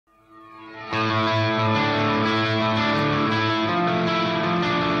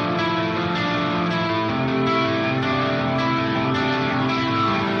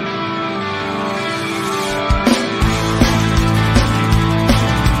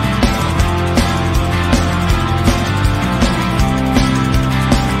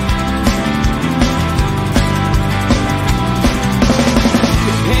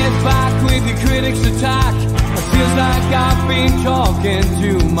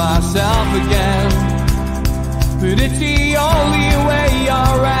myself again. But it's the only way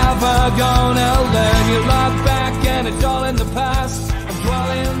you're ever gonna learn. You look back and it's all in the past. I'm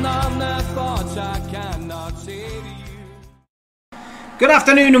dwelling on the thoughts I cannot say to you. Good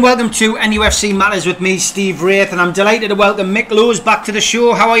afternoon and welcome to NUFC Matters with me, Steve Wraith, and I'm delighted to welcome Mick Lowes back to the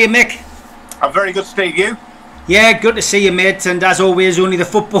show. How are you, Mick? I'm very good, Steve. You? Yeah, good to see you, mate. And as always, only the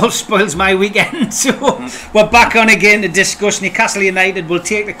football spoils my weekend. So we're back on again to discuss Newcastle United. We'll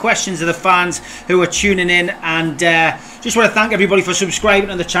take the questions of the fans who are tuning in. And just want to thank everybody for subscribing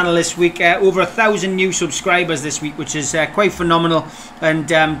to the channel this week. Over 1,000 new subscribers this week, which is quite phenomenal. And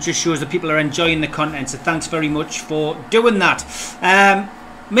just shows that people are enjoying the content. So thanks very much for doing that.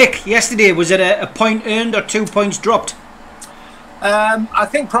 Mick, yesterday, was it a point earned or 2 points dropped? I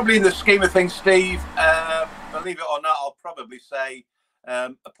think probably in the scheme of things, Steve, believe it or not, I'll probably say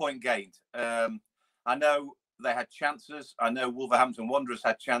a point gained. I know they had chances. I know Wolverhampton Wanderers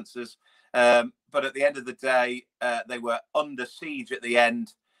had chances. But at the end of the day, they were under siege at the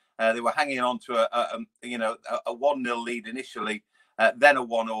end. They were hanging on to a 1-0 lead initially, then a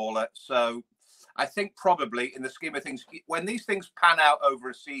 1-all. So I think probably in the scheme of things, when these things pan out over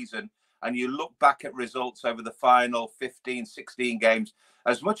a season and you look back at results over the final 15, 16 games,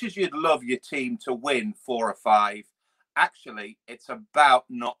 as much as you'd love your team to win 4 or 5, actually, it's about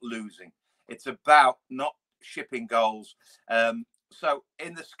not losing. It's about not shipping goals. So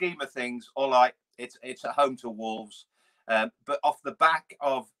in the scheme of things, it's at home to Wolves. But off the back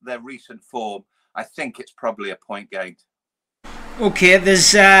of their recent form, I think it's probably a point gained. Okay,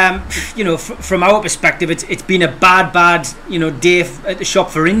 there's, from our perspective, it's been a bad, day at the shop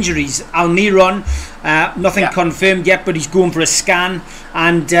for injuries. Almiron, nothing confirmed yet, but he's going for a scan.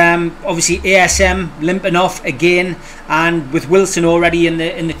 And obviously ASM limping off again. And with Wilson already in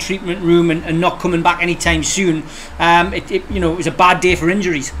the treatment room and not coming back anytime soon, it was a bad day for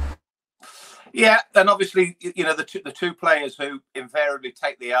injuries. Yeah, and obviously, the two players who invariably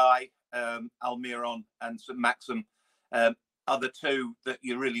take the eye, Almiron and St. Maxim, are the two that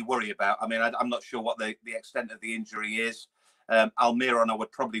you really worry about. I mean, I'm not sure what the extent of the injury is. Almiron I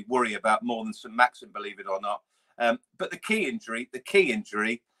would probably worry about more than St. Maxim, believe it or not. But the key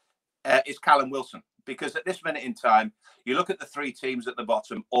injury is Callum Wilson, because at this minute in time, you look at the 3 teams at the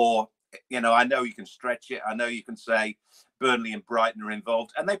bottom, or, I know you can stretch it. I know you can say Burnley and Brighton are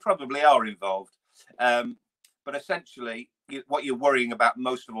involved, and they probably are involved. But essentially, what you're worrying about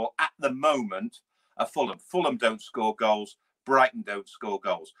most of all at the moment are Fulham. Fulham don't score goals. Brighton don't score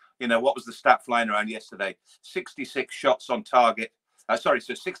goals. What was the stat flying around yesterday? 66 shots on target.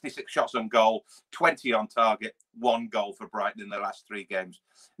 66 shots on goal, 20 on target, 1 goal for Brighton in the last 3 games.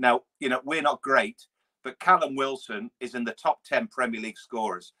 Now, we're not great, but Callum Wilson is in the top 10 Premier League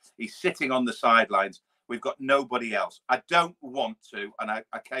scorers. He's sitting on the sidelines. We've got nobody else. I don't want to, and I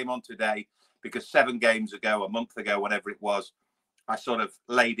came on today because 7 games ago, a month ago, whatever it was, I sort of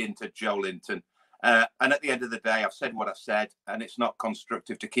laid into Joelinton. And at the end of the day, I've said what I've said, and it's not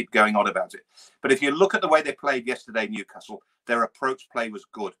constructive to keep going on about it. But if you look at the way they played yesterday, Newcastle, their approach play was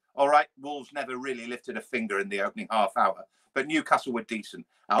good. All right, Wolves never really lifted a finger in the opening half hour, but Newcastle were decent.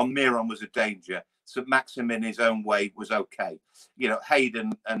 Almiron was a danger. St. Maxim in his own way was okay.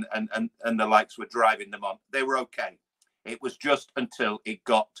 Hayden and the likes were driving them on. They were okay. It was just until it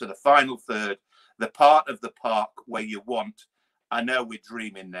got to the final third, the part of the park where you want, I know we're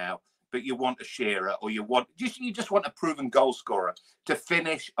dreaming now, but you want a Shearer, or you just want a proven goal scorer to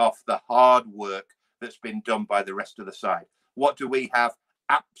finish off the hard work that's been done by the rest of the side. What do we have?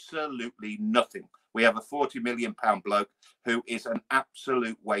 Absolutely nothing. We have a £40 million bloke who is an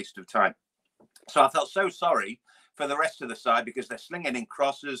absolute waste of time. So I felt so sorry for the rest of the side, because they're slinging in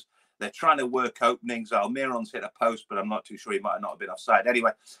crosses. They're trying to work openings. Almiron's hit a post, but I'm not too sure, he might not have been offside.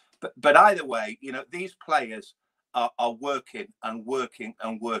 Anyway, but either way, these players are working and working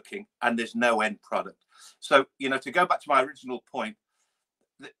and working, and there's no end product. So, to go back to my original point,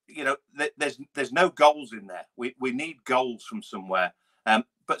 there's no goals in there. We need goals from somewhere.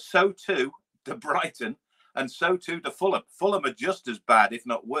 But so too to Brighton, and so too to Fulham. Fulham are just as bad, if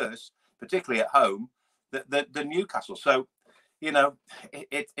not worse, particularly at home, than Newcastle. So,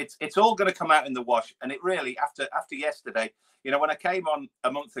 it's all going to come out in the wash. And it really, after yesterday, when I came on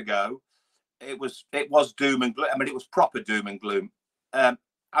a month ago, it was doom and gloom. I mean, it was proper doom and gloom. I'm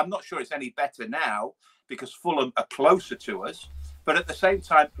not sure it's any better now, because Fulham are closer to us. But at the same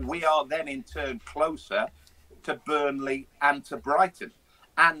time, we are then in turn closer to Burnley and to Brighton.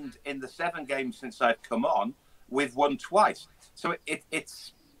 And in the 7 games since I've come on, we've won twice. So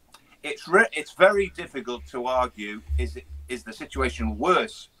it's very difficult to argue, is the situation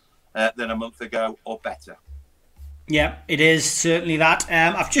worse than a month ago or better? Yeah, it is certainly that.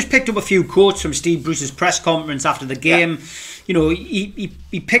 I've just picked up a few quotes from Steve Bruce's press conference after the game. Yeah. You know,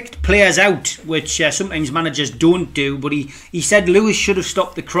 he picked players out, which sometimes managers don't do, but he said Lewis should have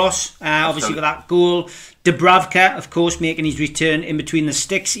stopped the cross, obviously with that goal. Dubravka, of course, making his return in between the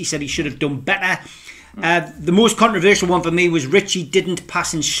sticks. He said he should have done better. The most controversial one for me was Richie didn't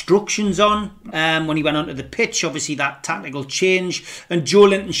pass instructions on when he went onto the pitch. Obviously, that tactical change. And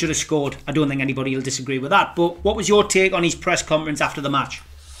Joelinton should have scored. I don't think anybody will disagree with that. But what was your take on his press conference after the match?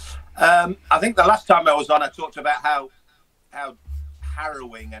 I think the last time I was on, I talked about how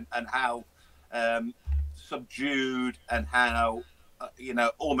harrowing and how subdued and how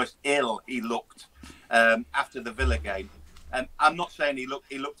almost ill he looked after the Villa game. I'm not saying he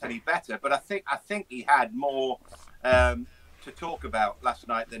looked any better, but I think he had more to talk about last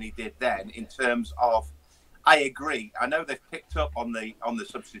night than he did then. In terms of, I agree. I know they've picked up on the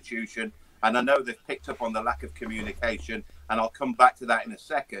substitution, and I know they've picked up on the lack of communication, and I'll come back to that in a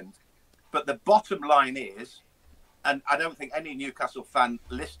second. But the bottom line is, and I don't think any Newcastle fan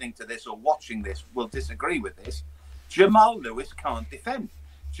listening to this or watching this will disagree with this, Jamal Lewis can't defend.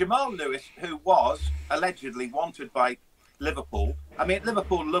 Jamal Lewis, who was allegedly wanted by Liverpool. I mean,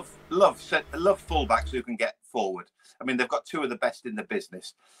 Liverpool love fullbacks who can get forward. I mean, they've got two of the best in the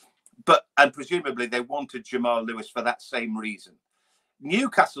business. And presumably they wanted Jamal Lewis for that same reason.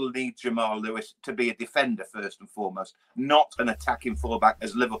 Newcastle need Jamal Lewis to be a defender first and foremost, not an attacking fullback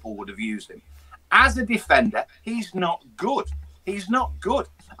as Liverpool would have used him. As a defender, he's not good. He's not good.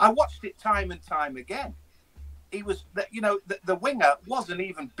 I watched it time and time again. He was, the winger wasn't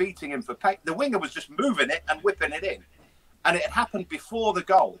even beating him for pay. The winger was just moving it and whipping it in. And it had happened before the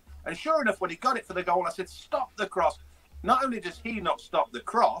goal. And sure enough, when he got it for the goal, I said, stop the cross. Not only does he not stop the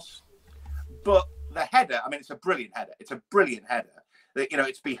cross, but the header, I mean, it's a brilliant header. It's a brilliant header.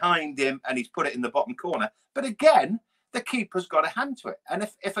 It's behind him and he's put it in the bottom corner. But again, the keeper's got a hand to it. And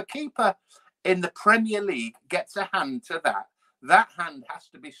if a keeper in the Premier League gets a hand to that hand has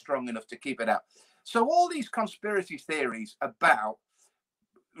to be strong enough to keep it out. So all these conspiracy theories about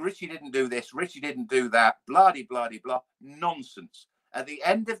Richie didn't do this, Richie didn't do that, blah-de-blah-de-blah, nonsense. At the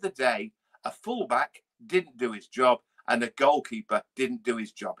end of the day, a fullback didn't do his job and a goalkeeper didn't do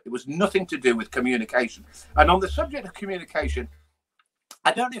his job. It was nothing to do with communication. And on the subject of communication,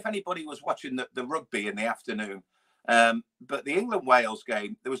 I don't know if anybody was watching the rugby in the afternoon, but the England-Wales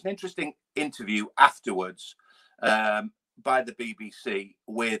game, there was an interesting interview afterwards by the BBC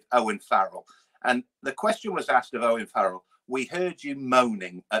with Owen Farrell. And the question was asked of Owen Farrell, we heard you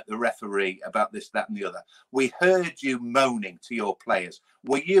moaning at the referee about this, that and the other. We heard you moaning to your players.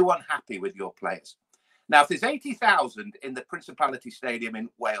 Were you unhappy with your players? Now, if there's 80,000 in the Principality Stadium in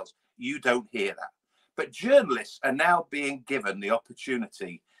Wales, you don't hear that. But journalists are now being given the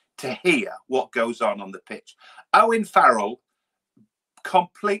opportunity to hear what goes on the pitch. Owen Farrell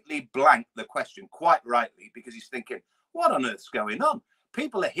completely blanked the question, quite rightly, because he's thinking, what on earth's going on?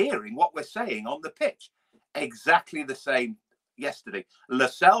 People are hearing what we're saying on the pitch. Exactly the same yesterday.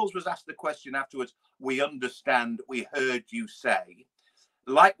 Lascelles was asked the question afterwards. We understand. We heard you say.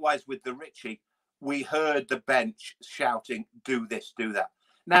 Likewise with the Richie, we heard the bench shouting, do this, do that.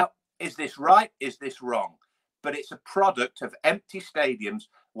 Now, is this right? Is this wrong? But it's a product of empty stadiums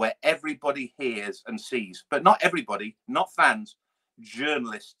where everybody hears and sees. But not everybody, not fans,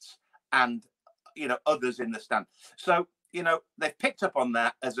 journalists and, others in the stand. So, they've picked up on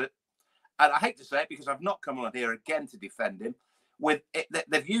that and I hate to say it because I've not come on here again to defend him.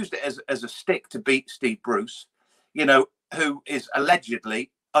 They've used it as a stick to beat Steve Bruce, who is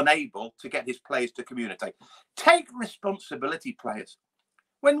allegedly unable to get his players to communicate. Take responsibility, players.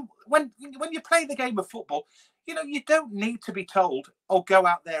 When you play the game of football, you don't need to be told, oh, go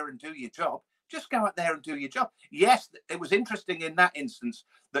out there and do your job. Just go out there and do your job. Yes, it was interesting in that instance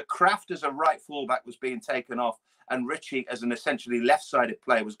that Kraft as a right fullback was being taken off and Richie as an essentially left-sided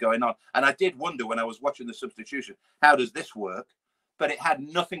player was going on. And I did wonder when I was watching the substitution, how does this work? But it had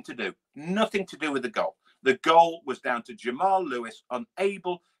nothing to do with the goal. The goal was down to Jamal Lewis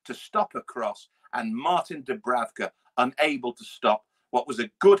unable to stop a cross and Martin Dubravka unable to stop what was a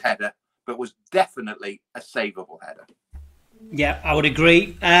good header, but was definitely a savable header. Yeah, I would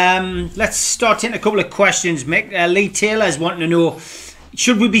agree. Let's start taking a couple of questions, Mick. Lee Taylor's wanting to know,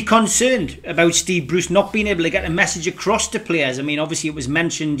 should we be concerned about Steve Bruce not being able to get a message across to players? I mean, obviously it was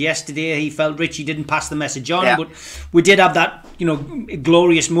mentioned yesterday he felt Richie didn't pass the message on, but we did have that,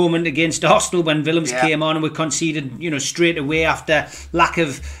 glorious moment against Arsenal when Willems came on and we conceded, straight away after lack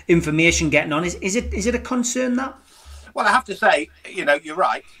of information getting on. Is it a concern, that? Well, I have to say, you're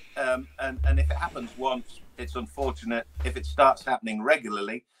right. And if it happens once, it's unfortunate. If it starts happening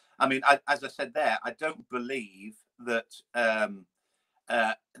regularly, I mean, as I said there, I don't believe that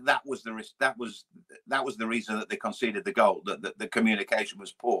that was the risk. That was the reason that they conceded the goal. That the communication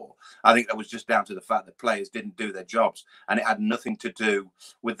was poor. I think that was just down to the fact that players didn't do their jobs, and it had nothing to do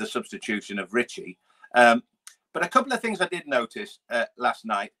with the substitution of Richie. But a couple of things I did notice last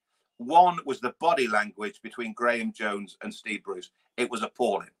night. One was the body language between Graham Jones and Steve Bruce. It was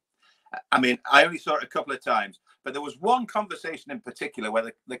appalling. I mean, I only saw it a couple of times, but there was one conversation in particular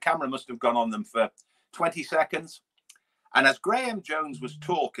where the camera must have gone on them for 20 seconds. And as Graham Jones was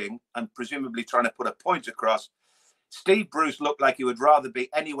talking and presumably trying to put a point across, Steve Bruce looked like he would rather be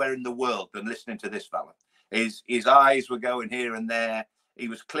anywhere in the world than listening to this fella. His eyes were going here and there. He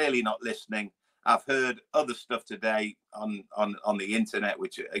was clearly not listening. I've heard other stuff today on the internet,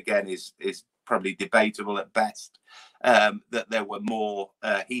 which again is probably debatable at best, that there were more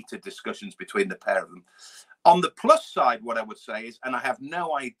heated discussions between the pair of them. On the plus side, what I would say is, and I have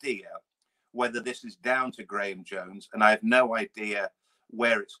no idea whether this is down to Graham Jones, and I have no idea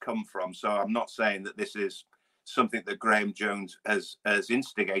where it's come from. So I'm not saying that this is something that Graham Jones has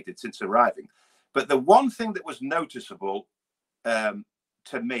instigated since arriving. But the one thing that was noticeable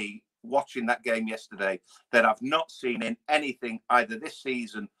to me watching that game yesterday that I've not seen in anything either this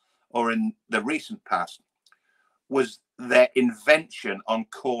season or in the recent past was their invention on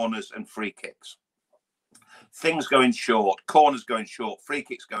corners and free kicks. Things going short, corners going short, free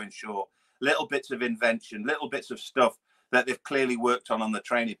kicks going short, little bits of invention, little bits of stuff that they've clearly worked on the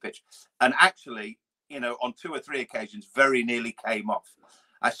training pitch. And actually, on 2 or 3 occasions, very nearly came off.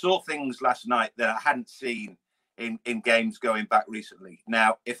 I saw things last night that I hadn't seen in games going back recently.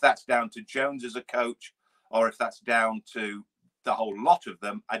 Now, if that's down to Jones as a coach or if that's down to the whole lot of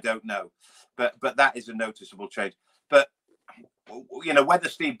them, I don't know. But that is a noticeable change. But, whether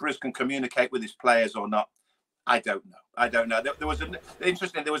Steve Bruce can communicate with his players or not, I don't know. There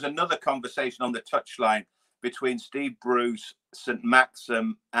was another conversation on the touchline between Steve Bruce, St.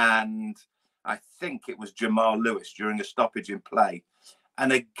 Maxim, and I think it was Jamal Lewis during a stoppage in play.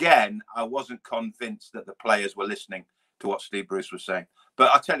 And again, I wasn't convinced that the players were listening to what Steve Bruce was saying.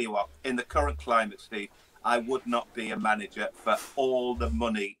 But I'll tell you what, in the current climate, Steve, I would not be a manager for all the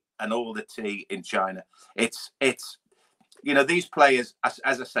money and all the tea in China. It's these players,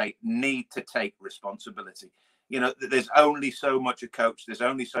 as I say, need to take responsibility. There's only so much a coach, there's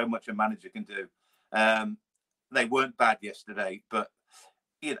only so much a manager can do. They weren't bad yesterday, but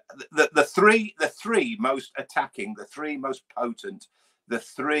the three most attacking, the three most potent, the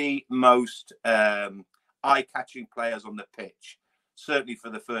three most eye-catching players on the pitch, certainly for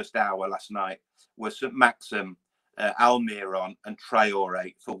the first hour last night, were St. Maxim, Almiron and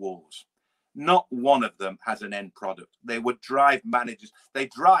Traore for Wolves. Not one of them has an end product. They would drive managers, they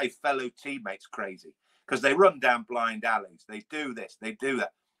drive fellow teammates crazy because they run down blind alleys. They do this, they do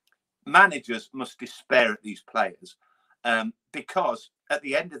that. Managers must despair at these players because at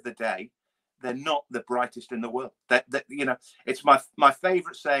the end of the day, they're not the brightest in the world. It's my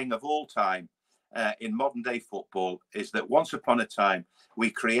favourite saying of all time in modern day football is that once upon a time,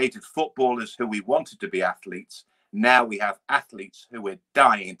 we created footballers who we wanted to be athletes. Now we have athletes who are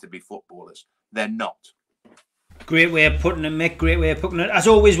dying to be footballers. They're not. Great way of putting it, Mick. Great way of putting it. As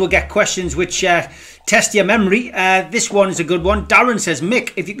always, we'll get questions which test your memory. This one's a good one. Darren says,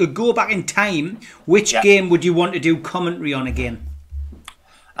 Mick, if you could go back in time, which game would you want to do commentary on again?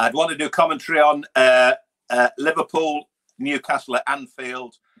 I'd want to do commentary on Liverpool, Newcastle at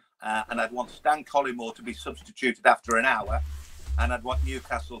Anfield, and I'd want Stan Collymore to be substituted after an hour, and I'd want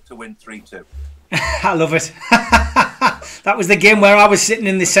Newcastle to win 3-2. I love it. That was the game where I was sitting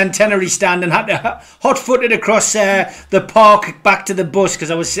in the centenary stand and had to hot-footed across the park back to the bus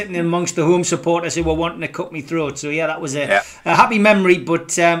because I was sitting amongst the home supporters who were wanting to cut me throat. So yeah, that was a happy memory,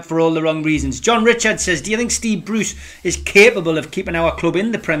 but for all the wrong reasons. John Richard says, do you think Steve Bruce is capable of keeping our club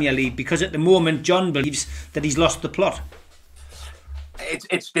in the Premier League? Because at the moment, John believes that he's lost the plot.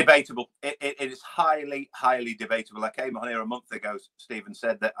 It's debatable. It is highly, highly debatable. I came on here a month ago, Stephen,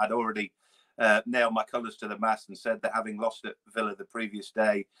 said that I'd already nailed my colours to the mast and said that having lost at Villa the previous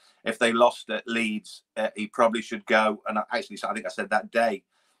day, if they lost at Leeds, he probably should go. And I think I said that day,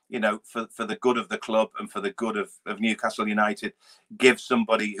 for the good of the club and for the good of Newcastle United, give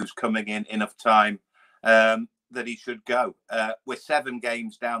somebody who's coming in enough time that he should go. We're 7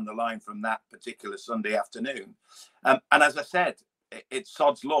 games down the line from that particular Sunday afternoon. And as I said, it's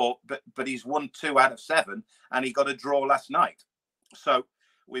sod's law, but he's won 2 out of 7 and he got a draw last night. So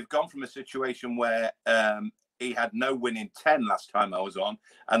we've gone from a situation where he had no win in 10 last time I was on,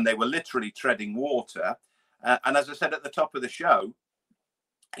 and they were literally treading water. And as I said at the top of the show,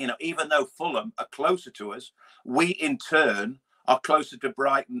 even though Fulham are closer to us, we in turn are closer to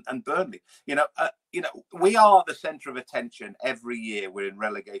Brighton and Burnley. We are the centre of attention every year. We're in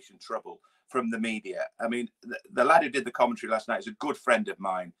relegation trouble from the media. I mean, the lad who did the commentary last night is a good friend of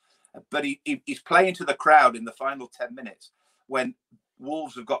mine, but he's playing to the crowd in the final 10 minutes when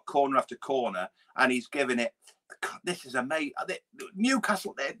Wolves have got corner after corner, and he's giving it. God, this is amazing.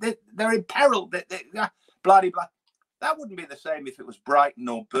 Newcastle, they're in peril. Blah, blah. That wouldn't be the same if it was Brighton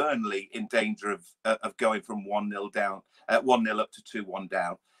or Burnley in danger of going from 1-0 down, 1-0 up to 2-1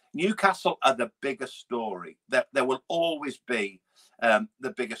 down. Newcastle are the bigger story. There will always be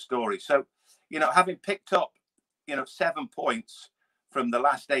the bigger story. So, having picked up, 7 points from the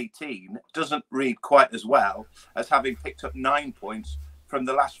last 18 doesn't read quite as well as having picked up 9 points from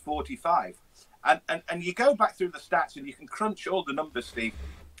the last 45. And you go back through the stats and you can crunch all the numbers, Steve.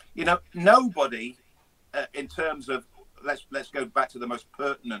 Nobody, in terms of, let's go back to the most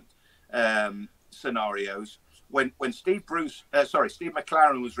pertinent scenarios. When Steve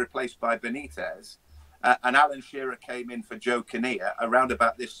McLaren was replaced by Benitez, and Alan Shearer came in for Joe Kinnear around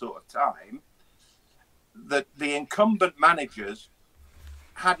about this sort of time, the incumbent managers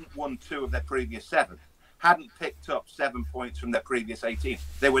hadn't won 2 of their previous 7, hadn't picked up 7 points from their previous 18.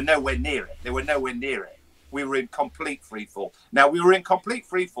 They were nowhere near it. We were in complete freefall. Now, we were in complete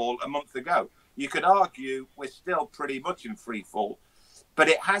freefall a month ago. You could argue we're still pretty much in freefall, but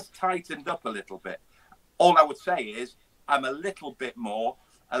it has tightened up a little bit. All I would say is I'm a little bit more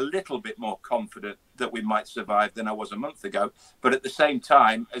confident that we might survive than I was a month ago. But at the same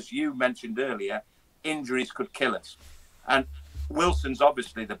time, as you mentioned earlier, injuries could kill us. And Wilson's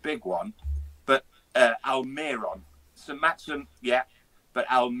obviously the big one, but Almiron, St. Maxim, yeah, but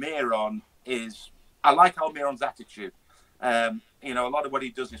Almiron I like Almiron's attitude. A lot of what he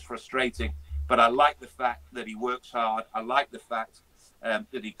does is frustrating, but I like the fact that he works hard. I like the fact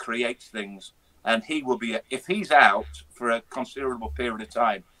that he creates things, and he will be, if he's out for a considerable period of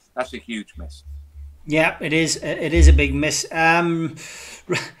time, that's a huge miss. Yeah, it is. It is a big miss.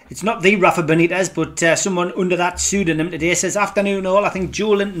 It's not the Rafa Benitez, but someone under that pseudonym today says, afternoon all, I think Joe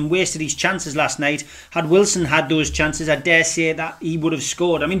Linton wasted his chances last night. Had Wilson had those chances, I dare say that he would have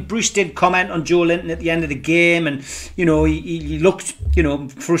scored. I mean, Bruce did comment on Joe Linton at the end of the game, and, he looked,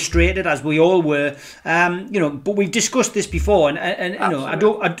 frustrated, as we all were. But we've discussed this before, and I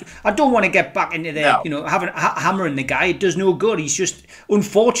don't want to get back into there, hammering the guy. It does no good. He's just,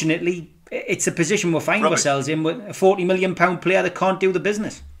 unfortunately, it's a position we're finding ourselves in with a £40 million player that can't do the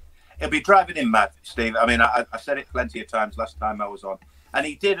business. He'll be driving him mad, Steve. I mean, I said it plenty of times last time I was on, and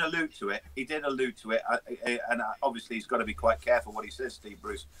he did allude to it. And obviously he's got to be quite careful what he says, Steve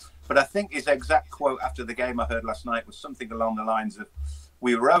Bruce. But I think his exact quote after the game I heard last night was something along the lines of,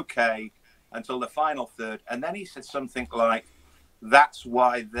 "We were okay until the final third," and then he said something like, "That's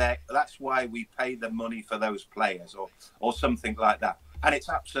why we pay the money for those players," or something like that. And it's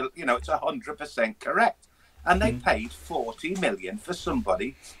absolutely, it's 100% correct. And they paid 40 million for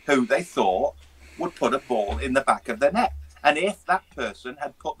somebody who they thought would put a ball in the back of the net. And if that person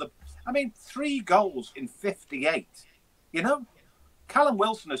had put 3 goals in 58, Callum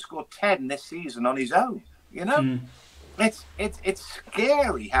Wilson has scored 10 this season on his own. It's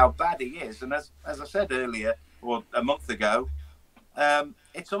scary how bad he is. And as I said earlier, or a month ago,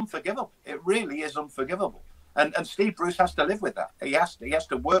 it's unforgivable. It really is unforgivable. And Steve Bruce has to live with that. He has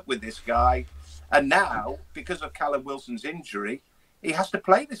to work with this guy. And now, because of Callum Wilson's injury, he has to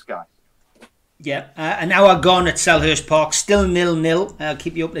play this guy. Yeah, an hour gone at Selhurst Park, still 0-0. I'll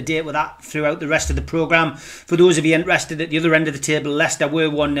keep you up to date with that throughout the rest of the programme. For those of you interested, at the other end of the table, Leicester were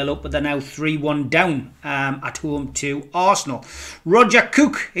 1-0 up, but they're now 3-1 down at home to Arsenal. Roger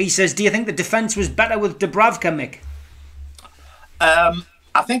Cook, he says, do you think the defence was better with Dubravka, Mick?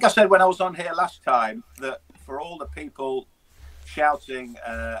 I think I said when I was on here last time that for all the people shouting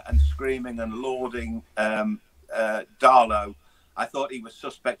and screaming and lauding Darlow, I thought he was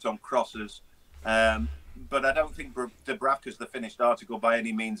suspect on crosses. But I don't think Dubravka's the finished article by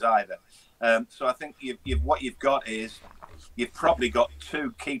any means either. So I think what you've got is you've probably got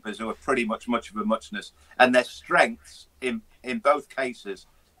 2 keepers who are pretty much of a muchness, and their strengths in both cases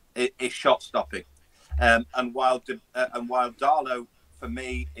is shot stopping. And while Darlow for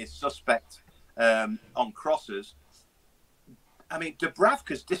me is suspect on crosses, I mean,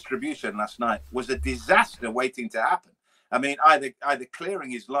 Dubravka's distribution last night was a disaster waiting to happen. I mean, either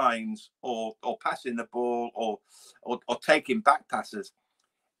clearing his lines or passing the ball or taking back passes.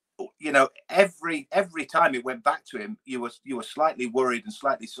 Every time it went back to him, you were slightly worried and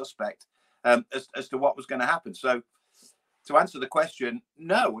slightly suspect as to what was going to happen. So, to answer the question,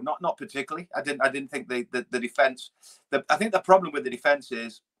 no, not particularly. I didn't think the defense. I think the problem with the defense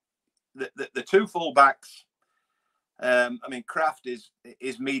is the 2 fullbacks. I mean, Kraft is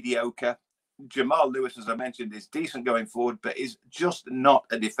mediocre. Jamal Lewis, as I mentioned, is decent going forward, but is just not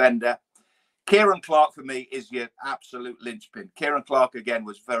a defender. Kieran Clark, for me, is your absolute linchpin. Kieran Clark, again,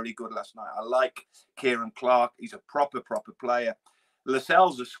 was very good last night. I like Kieran Clark. He's a proper player.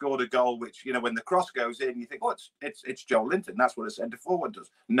 Lascelles has scored a goal, which, you know, when the cross goes in, you think, oh, it's Joe Linton. That's what a centre forward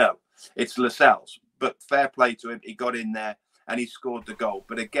does. No, it's Lascelles. But fair play to him. He got in there and he scored the goal.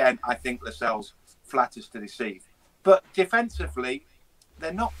 But again, I think Lascelles flatters to deceive. But defensively,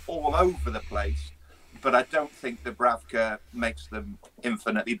 they're not all over the place. But I don't think Dubravka makes them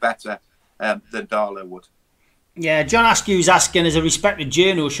infinitely better than Darlow would. Yeah, John Askew's asking, as a respected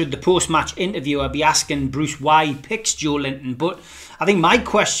journal, should the post-match interviewer be asking Bruce why he picks Joe Linton? But I think my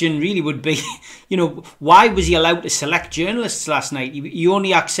question really would be, you know, why was he allowed to select journalists last night? He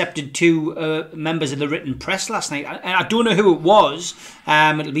only accepted 2 members of the written press last night. And I don't know who it was.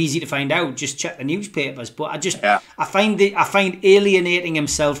 It'll be easy to find out. Just check the newspapers. But I find alienating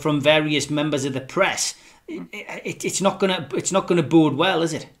himself from various members of the press. It's not gonna bode well,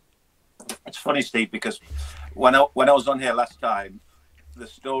 is it? It's funny, Steve, because when I was on here last time, the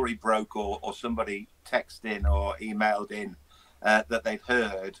story broke, or somebody texted in or emailed in that they'd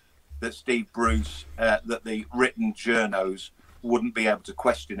heard that Steve Bruce, that the written journos wouldn't be able to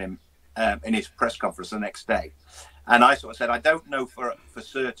question him in his press conference the next day. And I sort of said, I don't know for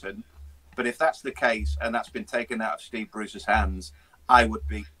certain, but if that's the case and that's been taken out of Steve Bruce's hands, I would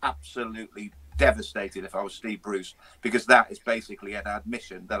be absolutely devastated if I was Steve Bruce, because that is basically an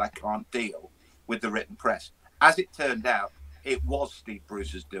admission that I can't deal with the written press. As it turned out, it was Steve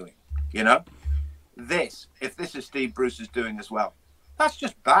Bruce's doing. You know, if this is Steve Bruce's doing as well, that's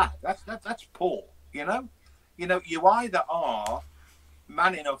just bad. That's poor. You know, you either are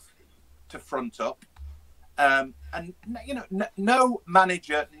man enough to front up, and you know, no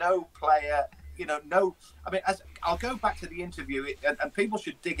manager, no player, you know, no. I mean, I'll go back to the interview, and people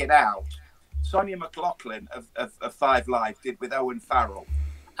should dig it out. Sonia McLaughlin of 5 Live did with Owen Farrell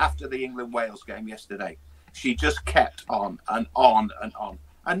after the England-Wales game yesterday. She just kept on and on and on.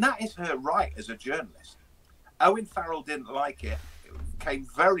 And that is her right as a journalist. Owen Farrell didn't like it. Came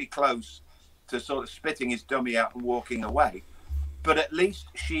very close to sort of spitting his dummy out and walking away. But at least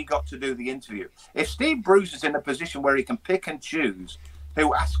she got to do the interview. If Steve Bruce is in a position where he can pick and choose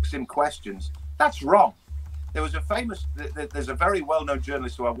who asks him questions, that's wrong. There's a very well-known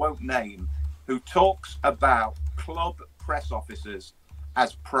journalist who I won't name, who talks about club press officers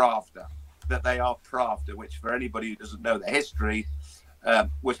as Pravda, that they are Pravda, which for anybody who doesn't know the history,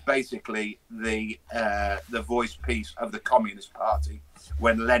 was basically the voice piece of the Communist Party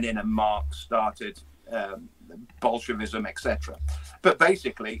when Lenin and Marx started Bolshevism, etc. But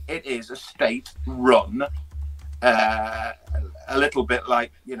basically, it is a state-run, a little bit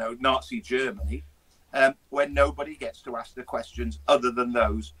like, you know, Nazi Germany, where nobody gets to ask the questions other than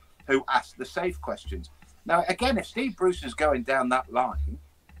those who ask the safe questions. Now, again, if Steve Bruce is going down that line,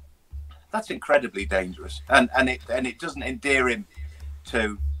 that's incredibly dangerous, and it doesn't endear him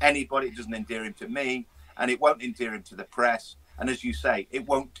to anybody. It doesn't endear him to me, and it won't endear him to the press. And as you say, he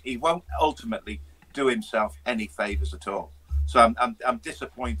won't ultimately do himself any favors at all. So I'm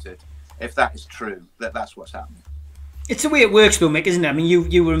disappointed if that is true, that's what's happening. It's the way it works, though, Mick, isn't it? I mean,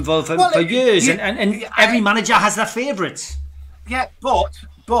 you were involved for years, and every manager has their favourites. Yeah, but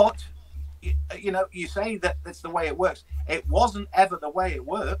you know, you say that that's the way it works. It wasn't ever the way it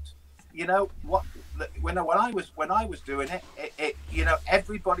worked. You know what? When I was doing it, you know,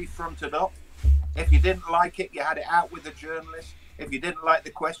 everybody fronted up. If you didn't like it, you had it out with the journalist. If you didn't like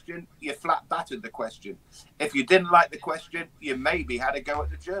the question, you flat battered the question. If you didn't like the question, you maybe had a go at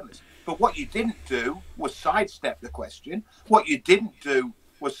the journalist. But what you didn't do was sidestep the question. What you didn't do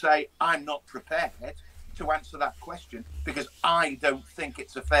was say, I'm not prepared to answer that question because I don't think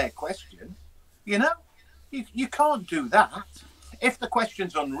it's a fair question. You know, you can't do that. If the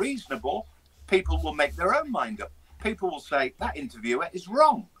question's unreasonable, people will make their own mind up. People will say, that interviewer is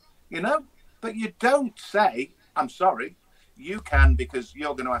wrong, you know? But you don't say, I'm sorry, you can because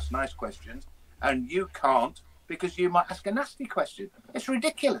you're going to ask nice questions, and you can't because you might ask a nasty question. It's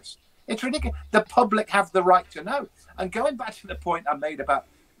ridiculous. It's ridiculous. The public have the right to know. And going back to the point I made about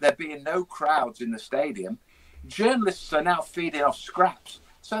there being no crowds in the stadium, journalists are now feeding off scraps.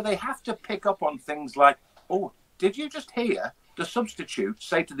 So they have to pick up on things like, oh, did you just hear the substitute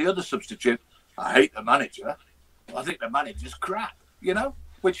say to the other substitute, I hate the manager. I think the manager's crap, you know,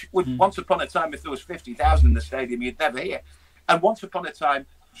 which would once upon a time, if there was 50,000 in the stadium, you'd never hear. And once upon a time,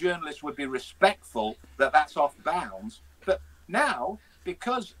 journalists would be respectful that that's off bounds. But now,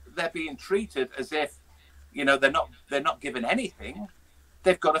 because they're being treated as if, you know, they're not given anything,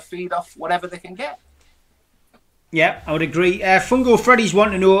 they've got to feed off whatever they can get. Yeah, I would agree. Fungo Freddy's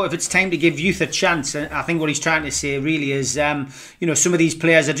wanting to know if it's time to give youth a chance. And I think what he's trying to say really is, some of these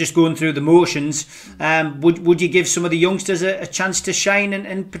players are just going through the motions. Would you give some of the youngsters a chance to shine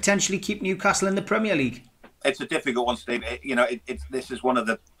and potentially keep Newcastle in the Premier League? It's a difficult one, Steve. This is one of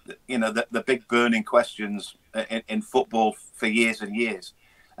the big burning questions in football for years and years.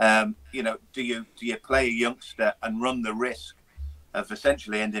 Do you play a youngster and run the risk of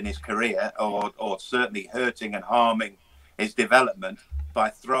essentially ending his career or certainly hurting and harming his development by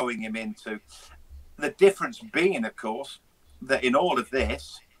throwing him into... The difference being, of course, that in all of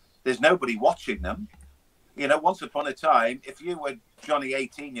this, there's nobody watching them. Once upon a time, if you were Johnny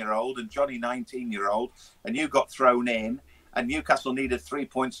 18-year-old and Johnny 19-year-old and you got thrown in and Newcastle needed 3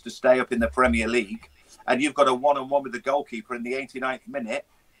 points to stay up in the Premier League and you've got a one-on-one with the goalkeeper in the 89th minute,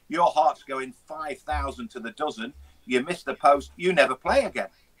 your heart's going 5,000 to the dozen. You miss the post, you never play again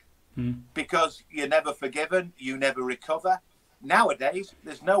because you're never forgiven, you never recover. Nowadays,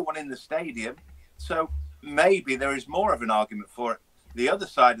 there's no one in the stadium, so maybe there is more of an argument for it. The other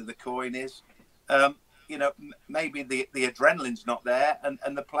side of the coin is, maybe the adrenaline's not there,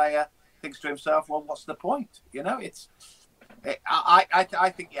 and the player thinks to himself, well, what's the point?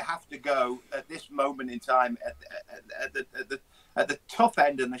 I think you have to go at this moment in time at the tough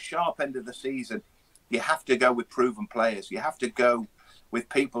end and the sharp end of the season. You have to go with proven players. You have to go with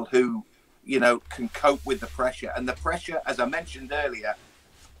people who, can cope with the pressure. And the pressure, as I mentioned earlier,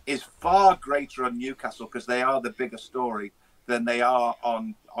 is far greater on Newcastle because they are the bigger story than they are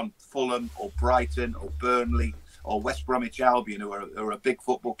on Fulham or Brighton or Burnley or West Bromwich Albion, who are a big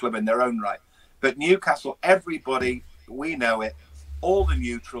football club in their own right. But Newcastle, everybody, we know it, all the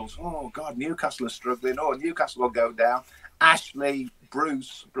neutrals, oh, God, Newcastle are struggling. Oh, Newcastle will go down. Ashley,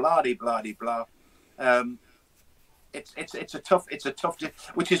 Bruce, blah-de-blah-de-blah. It's a tough,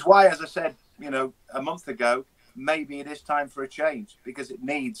 which is why, as I said, a month ago, maybe it is time for a change because it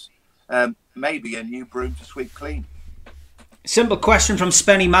needs maybe a new broom to sweep clean. Simple question from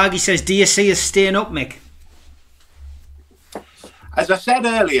Spenny Mag. He says, do you see us staying up, Mick? As I said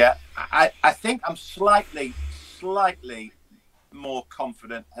earlier, I think I'm slightly more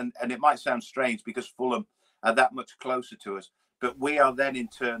confident, and it might sound strange because Fulham are that much closer to us, but we are then in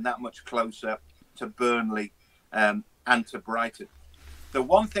turn that much closer to Burnley and to Brighton. The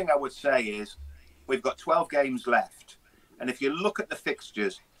one thing I would say is we've got 12 games left, and if you look at the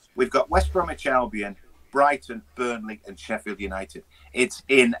fixtures, we've got West Bromwich Albion, Brighton, Burnley and Sheffield United. It's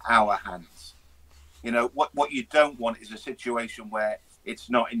in our hands. What you don't want is a situation where it's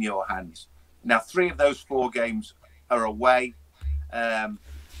not in your hands. Now, 3 of those 4 games are away. And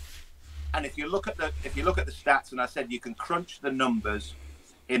if you look at the stats, and I said you can crunch the numbers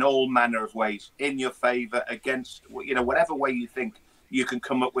in all manner of ways in your favour, against whatever way you think you can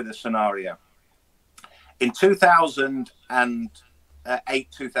come up with a scenario. In 2008,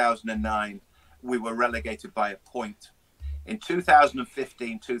 2009, we were relegated by a point. In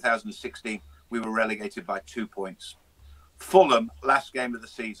 2015, 2016, we were relegated by 2 points. Fulham, last game of the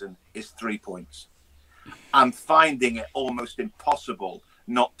season, is 3 points. I'm finding it almost impossible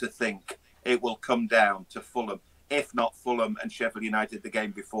not to think it will come down to Fulham, if not Fulham and Sheffield United the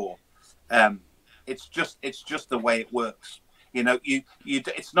game before. It's just the way it works.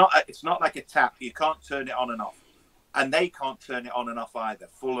 It's not like a tap. You can't turn it on and off, and they can't turn it on and off either.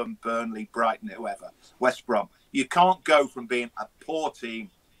 Fulham, Burnley, Brighton, whoever, West Brom. You can't go from being a poor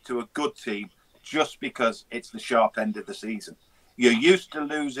team to a good team just because it's the sharp end of the season. You're used to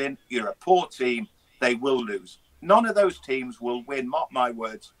losing. You're a poor team. They will lose. None of those teams will win, mark my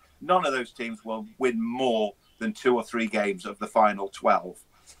words, none of those teams will win more than 2 or 3 games of the final 12.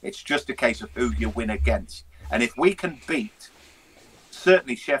 It's just a case of who you win against. And if we can beat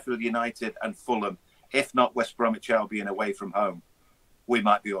certainly Sheffield United and Fulham, if not West Bromwich Albion away from home, we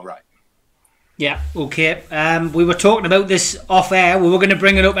might be all right. Yeah, okay. We were talking about this off air. We were going to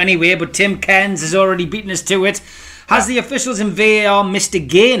bring it up anyway, but Tim Cairns has already beaten us to it. Has the officials in VAR missed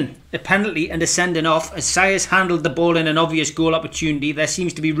again a penalty and a sending off as Sayers handled the ball in an obvious goal opportunity? There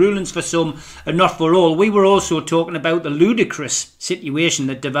seems to be rulings for some and not for all. We were also talking about the ludicrous situation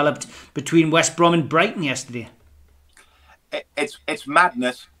that developed between West Brom and Brighton yesterday. It's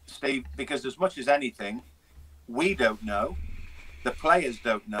madness, Steve, because as much as anything, we don't know, the players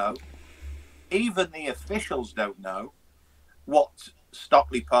don't know, even the officials don't know what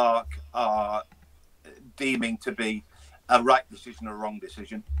Stockley Park are deeming to be a right decision or a wrong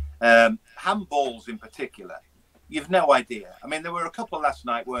decision. Handballs in particular, you've no idea. I mean, there were a couple last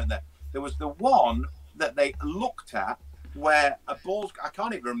night, weren't there? There was the one that they looked at where a ball's, I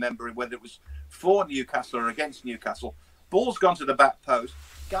can't even remember whether it was for Newcastle or against Newcastle. Ball's gone to the back post.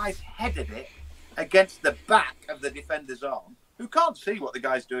 Guys headed it against the back of the defender's arm, who can't see what the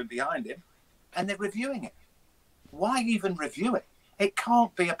guy's doing behind him, and they're reviewing it. Why even review it? It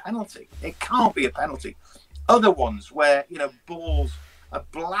can't be a penalty. It can't be a penalty. Other ones where, balls are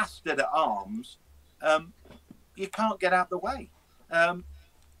blasted at arms, you can't get out the way. The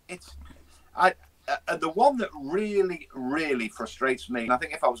one that really, really frustrates me, and I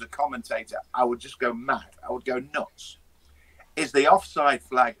think if I was a commentator, I would just go mad. I would go nuts, is the offside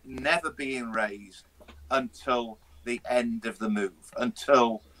flag never being raised until the end of the move,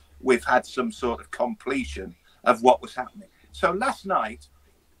 until we've had some sort of completion of what was happening. So last night,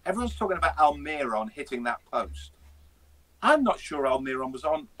 everyone's talking about Almiron hitting that post. I'm not sure Almiron was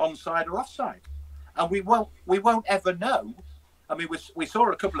onside or offside, and we won't ever know. I mean, we saw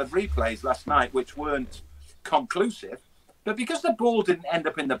a couple of replays last night which weren't conclusive, but because the ball didn't end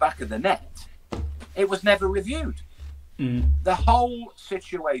up in the back of the net, it was never reviewed. The whole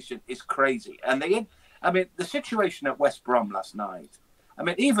situation is crazy, and the situation at West Brom last night. I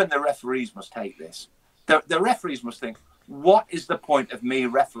mean, even the referees must hate this. The referees must think, what is the point of me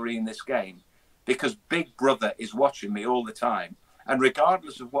refereeing this game? Because Big Brother is watching me all the time. And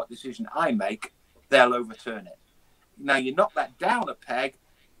regardless of what decision I make, they'll overturn it. Now, you knock that down a peg,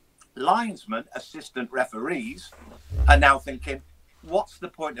 linesmen, assistant referees are now thinking, what's the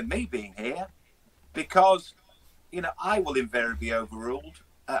point of me being here? Because, I will invariably be overruled.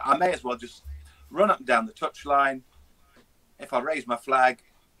 I may as well just run up and down the touchline. If I raise my flag,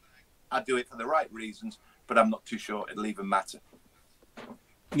 I do it for the right reasons, but I'm not too sure it'll even matter.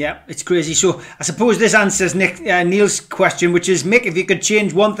 Yeah, it's crazy. So I suppose this answers Neil's question, which is, Mick, if you could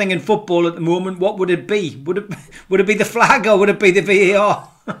change one thing in football at the moment, what would it be? Would it be the flag, or would it be the VAR?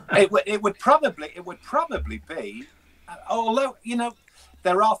 it would probably be. Although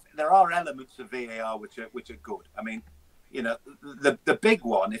there are elements of VAR which are good. I mean, the big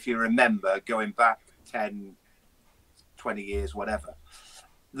one, if you remember, going back 10, 20 years, whatever.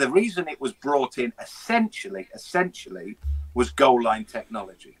 The reason it was brought in essentially was goal line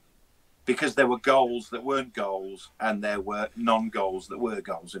technology, because there were goals that weren't goals and there were non-goals that were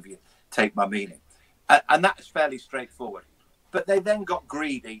goals, if you take my meaning. And that is fairly straightforward. But they then got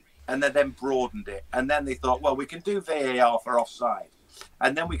greedy and they then broadened it. And then they thought, well, we can do VAR for offside.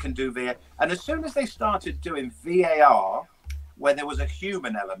 And then we can do VAR. And as soon as they started doing VAR, where there was a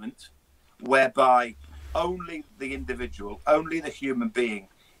human element, whereby only the individual, only the human being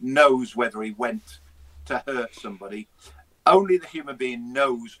knows whether he went to hurt somebody, only the human being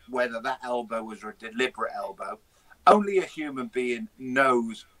knows whether that elbow was a deliberate elbow, only a human being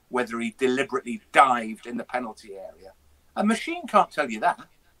knows whether he deliberately dived in the penalty area. A machine can't tell you that.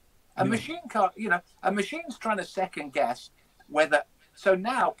 A machine can't, a machine's trying to second guess whether. So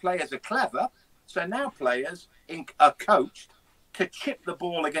now players are clever. So now players are coached to chip the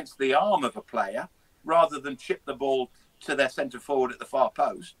ball against the arm of a player rather than chip the ball to their centre forward at the far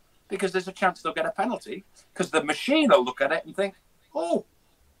post, because there's a chance they'll get a penalty, because the machine will look at it and think, oh,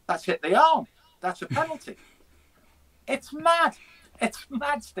 that's hit the arm. That's a penalty. It's mad. It's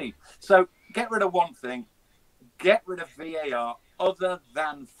mad, Steve. So get rid of one thing. Get rid of VAR other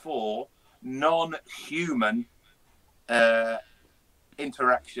than for non-human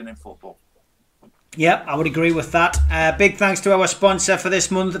interaction in football. Yeah, I would agree with that. Big thanks to our sponsor for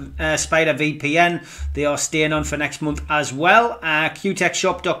this month, Spider VPN. They are staying on for next month as well.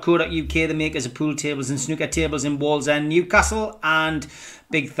 qtechshop.co.uk, the makers of pool tables and snooker tables in Wallsend, Newcastle. And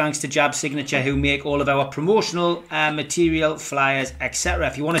big thanks to Jab Signature, who make all of our promotional material, flyers, etc.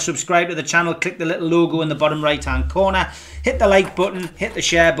 If you want to subscribe to the channel, click the little logo in the bottom right hand corner, hit the like button, hit the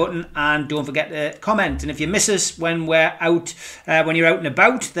share button, and don't forget to comment. And if you miss us when we're out, when you're out and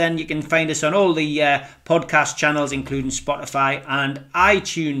about, then you can find us on all the podcast channels, including Spotify and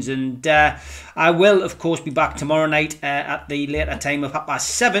iTunes. And I will, of course, be back tomorrow night at the later time of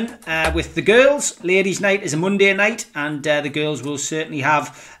 7:30 with the girls. Ladies' night is a Monday night, and the girls will certainly have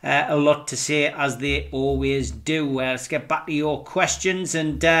a lot to say, as they always do. Let's get back to your questions.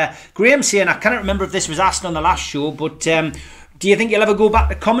 And Graham saying, I cannot remember if this was asked on the last show, but do you think you'll ever go back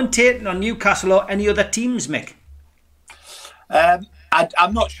to commentating on Newcastle or any other teams, Mick?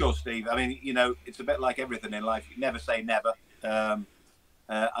 I'm not sure, Steve. I mean, it's a bit like everything in life. You never say never.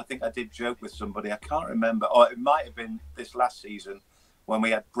 I think I did joke with somebody. I can't remember. Or it might have been this last season when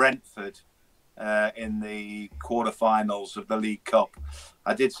we had Brentford in the quarterfinals of the League Cup.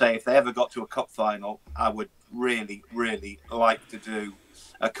 I did say if they ever got to a cup final, I would really, really like to do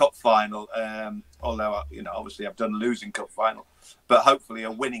a cup final. Although, obviously I've done a losing cup final, but hopefully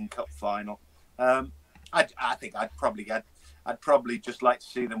a winning cup final. I think I'd probably just like to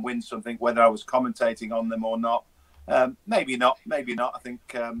see them win something, whether I was commentating on them or not. Maybe not. I think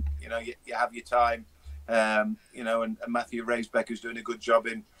you know, you have your time. You know, and Matthew Raisbeck is doing a good job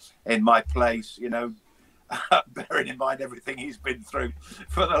in my place. You know, bearing in mind everything he's been through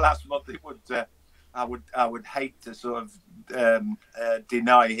for the last month, it would I would hate to sort of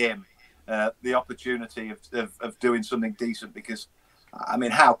deny him the opportunity of doing something decent, because I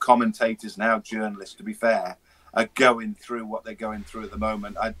mean, how commentators and how journalists, to be fair, are going through what they're going through at the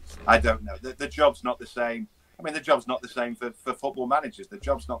moment. I don't know. The job's not the same. I mean, the job's not the same for football managers. The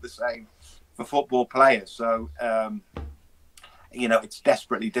job's not the same for football players. So, you know, it's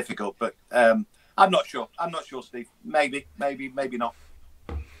desperately difficult. But I'm not sure. Steve. Maybe not.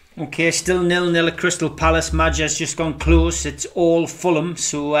 Okay, still 0-0 at Crystal Palace. Madge has just gone close. It's all Fulham,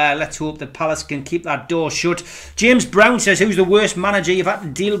 so let's hope that Palace can keep that door shut. James Brown says, who's the worst manager you've had to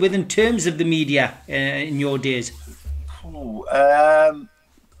deal with in terms of the media in your days? I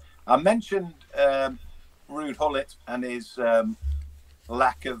mentioned Ruud Gullit and his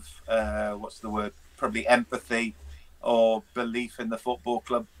lack of, probably empathy or belief in the football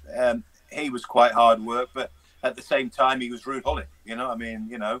club. He was quite hard work, but at the same time, he was Ruud Gullit. You know, I mean,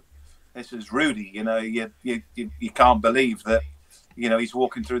 you know, this is Rudy. You know, you can't believe that, you know, he's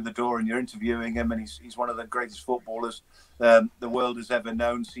walking through the door and you're interviewing him, and he's one of the greatest footballers the world has ever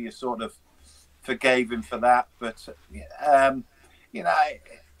known. So you sort of forgave him for that. But you know,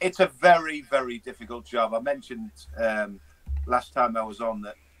 it's a very, very difficult job. I mentioned last time I was on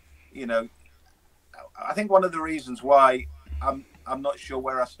that, you know, I think one of the reasons why I'm not sure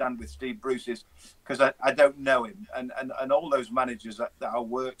where I stand with Steve Bruce is because I don't know him, and all those managers that I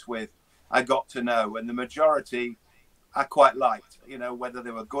worked with, I got to know, and the majority I quite liked, you know, whether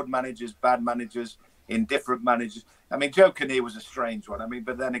they were good managers, bad managers, indifferent managers. I mean, Joe Kinnear was a strange one. I mean,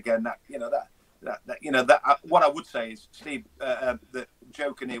 but then again, what I would say is Steve, that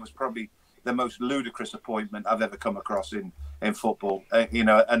Joe Kinnear was probably the most ludicrous appointment I've ever come across in football, you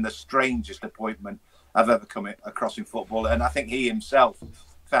know, and the strangest appointment I've ever come across in football. And I think he himself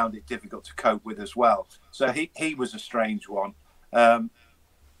found it difficult to cope with as well. So he was a strange one.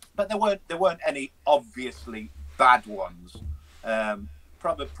 But there weren't any obviously bad ones.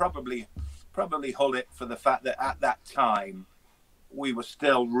 Probably Gullit, for the fact that at that time we were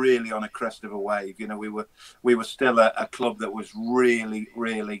still really on a crest of a wave. You know, we were still a club that was really,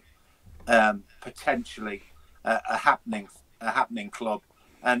 really potentially a happening club.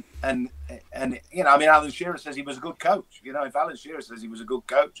 And you know, I mean, Alan Shearer says he was a good coach. You know, if Alan Shearer says he was a good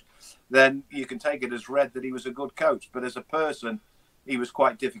coach, then you can take it as read that he was a good coach. But as a person, he was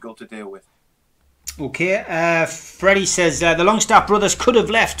quite difficult to deal with. Okay, Freddie says the Longstaff brothers could have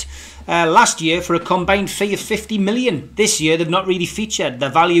left last year for a combined fee of 50 million. This year they've not really featured.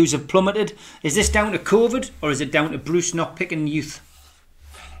 Their values have plummeted. Is this down to COVID, or is it down to Bruce not picking youth?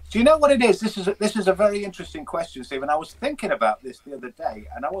 Do you know what it is? This is a very interesting question, Stephen. I was thinking about this the other day,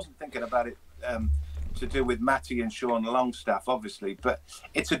 and I wasn't thinking about it to do with Matty and Sean Longstaff, obviously. But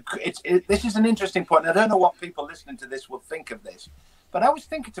this is an interesting point. I don't know what people listening to this will think of this, but I was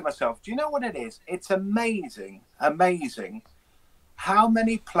thinking to myself, do you know what it is? It's amazing how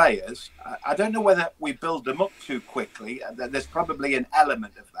many players. I don't know whether we build them up too quickly. There's probably an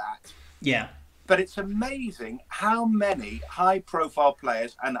element of that. Yeah. But it's amazing how many high-profile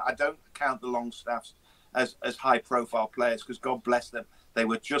players, and I don't count the Longstaffs as high-profile players, because God bless them, they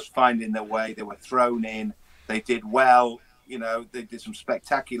were just finding their way. They were thrown in. They did well. You know, they did some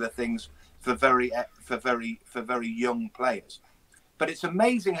spectacular things for very young players. But it's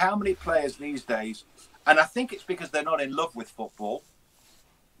amazing how many players these days, and I think it's because they're not in love with football,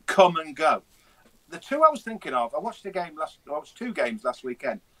 come and go. The two I was thinking of, I watched two games last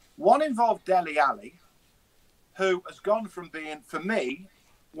weekend. One involved Dele Alli, who has gone from being, for me,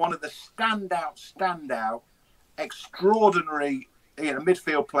 one of the standout, extraordinary, you know,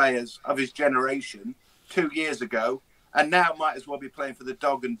 midfield players of his generation 2 years ago, and now might as well be playing for the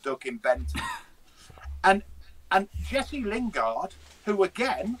Dog and Duck in Benton. And Jesse Lingard, who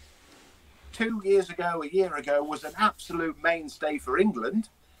again, 2 years ago, a year ago, was an absolute mainstay for England,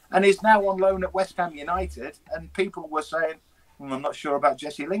 and is now on loan at West Ham United, and people were saying, I'm not sure about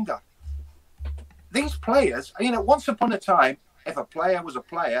Jesse Lingard. These players, you know, once upon a time, if a player was a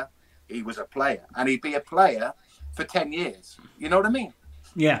player, he was a player. And he'd be a player for 10 years. You know what I mean?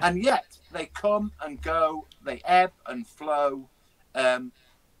 Yeah. And yet, they come and go, they ebb and flow. And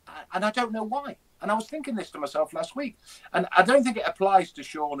I don't know why. And I was thinking this to myself last week. And I don't think it applies to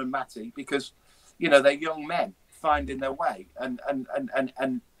Sean and Matty because, you know, they're young men finding their way. And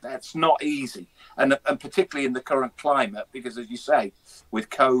that's not easy. And particularly in the current climate, because as you say, with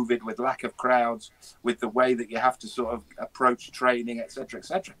COVID, with lack of crowds, with the way that you have to sort of approach training, etc.,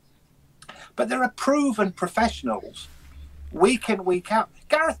 etc. But there are proven professionals week in, week out.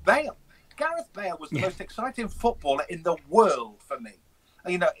 Gareth Bale was the most exciting footballer in the world for me.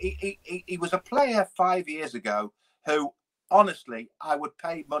 You know, he was a player 5 years ago who, honestly, I would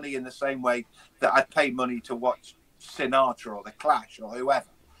pay money in the same way that I'd pay money to watch Sinatra or The Clash or whoever.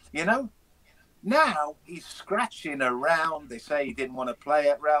 You know, now he's scratching around. They say he didn't want to play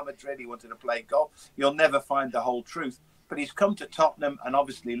at Real Madrid. He wanted to play golf. You'll never find the whole truth. But he's come to Tottenham, and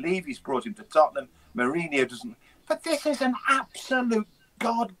obviously Levy's brought him to Tottenham. Mourinho doesn't. But this is an absolute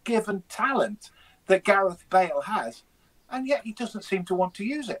God-given talent that Gareth Bale has, and yet he doesn't seem to want to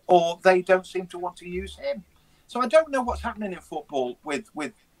use it, or they don't seem to want to use him. So I don't know what's happening in football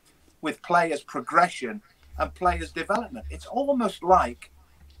with players' progression and players' development. It's almost like,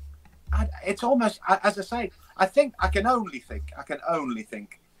 as I say, I can only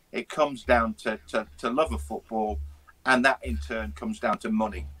think it comes down to love of football, and that in turn comes down to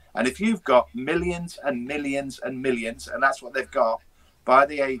money. And if you've got millions and millions and millions, and that's what they've got by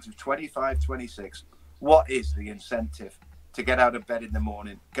the age of 25, 26, what is the incentive to get out of bed in the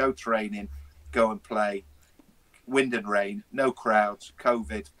morning, go training, go and play, wind and rain, no crowds,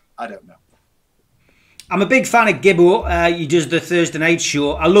 COVID? I don't know. I'm a big fan of Gibbo. He does the Thursday night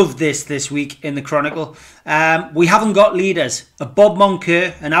show. I love this week in the Chronicle. We haven't got leaders. A Bob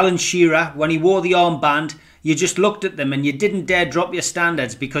Moncur and Alan Shearer, when he wore the armband, you just looked at them and you didn't dare drop your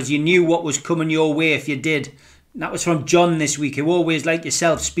standards because you knew what was coming your way if you did. And that was from John this week, who always, like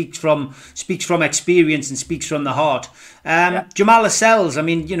yourself, speaks from experience and speaks from the heart. Jamal Lascelles, I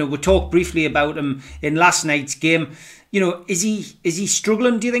mean, you know, we talked briefly about him in last night's game. You know, is he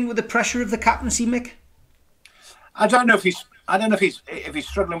struggling, do you think, with the pressure of the captaincy, Mick? I don't know if he's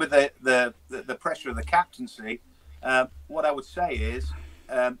struggling with the pressure of the captaincy. What I would say is,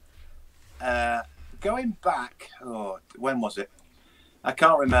 going back, when was it? I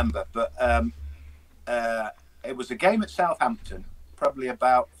can't remember, but it was a game at Southampton, probably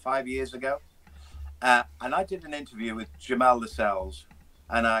about 5 years ago, and I did an interview with Jamal Lascelles,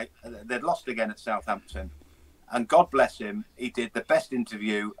 and they'd lost again at Southampton, and God bless him, he did the best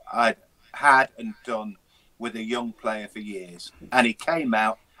interview I'd had and done with a young player for years, and he came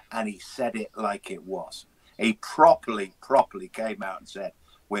out and he said it like it was. He properly came out and said,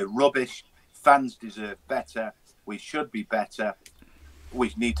 "We're rubbish. Fans deserve better. We should be better.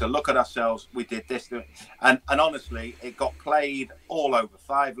 We need to look at ourselves. We did this." And honestly, it got played all over.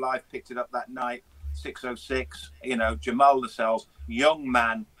 5 Live picked it up that night, 606. You know, Jamal Lascelles, young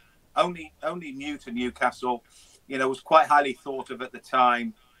man, only new to Newcastle, you know, was quite highly thought of at the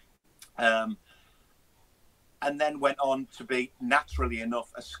time. And then went on to be, naturally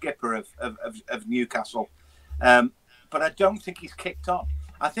enough, a skipper of Newcastle. But I don't think he's kicked on.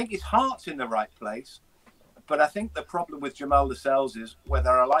 I think his heart's in the right place. But I think the problem with Jamal Lascelles is,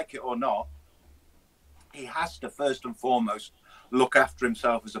 whether I like it or not, he has to first and foremost look after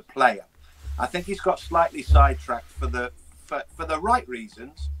himself as a player. I think he's got slightly sidetracked for the right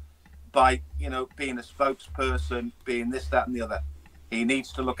reasons, by, you know, being a spokesperson, being this, that, and the other. He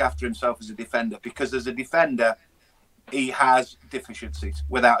needs to look after himself as a defender, because as a defender, he has deficiencies,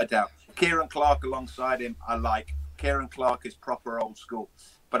 without a doubt. Kieran Clark alongside him, I like. Kieran Clark is proper old school.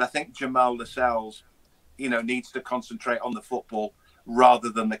 But I think Jamal Lascelles, you know, needs to concentrate on the football rather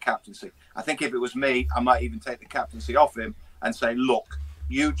than the captaincy. I think if it was me, I might even take the captaincy off him and say, look,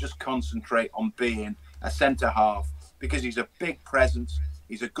 you just concentrate on being a centre-half, because he's a big presence.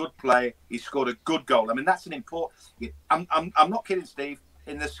 He's a good player. He scored a good goal. I mean, that's an important... I'm not kidding, Steve.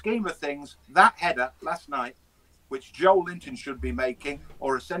 In the scheme of things, that header last night, which Joe Linton should be making,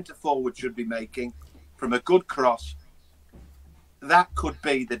 or a centre-forward should be making, from a good cross, that could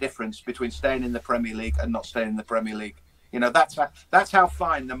be the difference between staying in the Premier League and not staying in the Premier League. You know, that's how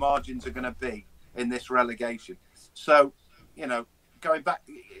fine the margins are going to be in this relegation. So, you know, going back,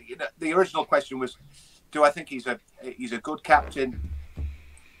 you know, the original question was, do I think he's a good captain?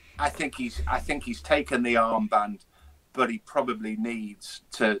 I think he's taken the armband, but he probably needs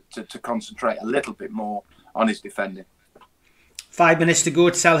to concentrate a little bit more on his defending. 5 minutes to go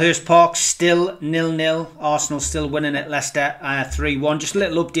at Selhurst Park, still 0-0. Arsenal still winning at Leicester 3-1. Just a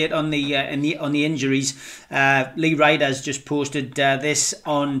little update on the injuries. Lee Ryder has just posted this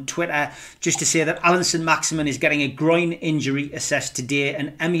on Twitter, just to say that Alan Saint-Maximin is getting a groin injury assessed today,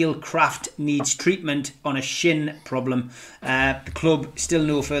 and Emil Kraft needs treatment on a shin problem. The club still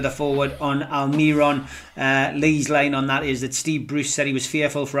no further forward on Almiron. Lee's line on that is that Steve Bruce said he was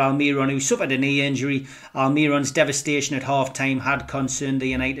fearful for Almiron, who suffered a knee injury. Almiron's devastation at half-time had concerned the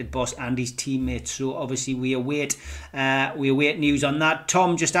United boss and his teammates, so obviously we await news on that.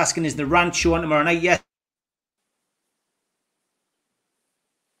 Tom just asking, is the rant show on tomorrow night? Yes.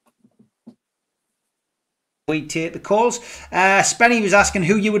 We take the calls. Spenny was asking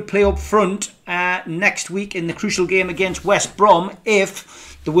who you would play up front next week in the crucial game against West Brom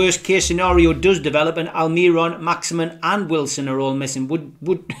if the worst case scenario does develop and Almiron, Maximin and Wilson are all missing. Would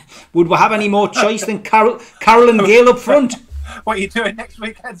we have any more choice than Carroll and Gale up front? What are you doing next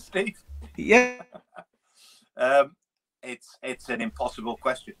weekend, Steve? Yeah. It's an impossible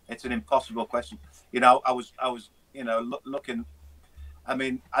question. It's an impossible question. I was looking. I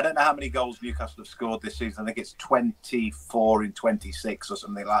mean, I don't know how many goals Newcastle have scored this season. I think it's 24 in 26 or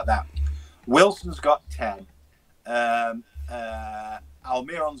something like that. Wilson's got 10.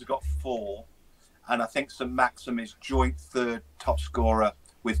 Almiron's got 4. And I think St Maxim is joint third top scorer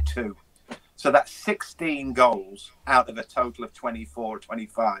with 2. So that's 16 goals out of a total of 24 or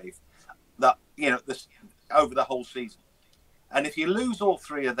 25 that, this over the whole season. And if you lose all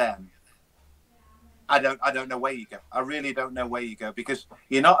 3 of them, I don't know where you go. I really don't know where you go, because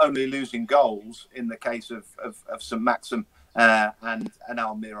you're not only losing goals in the case of St Maxim and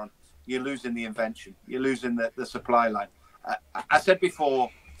Almiron, you're losing the invention. You're losing the supply line. I said before,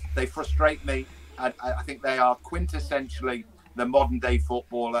 they frustrate me. I think they are quintessentially the modern day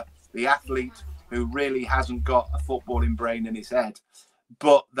footballer, the athlete who really hasn't got a footballing brain in his head.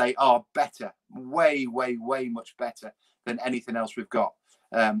 But they are better, way, way, way much better than anything else we've got.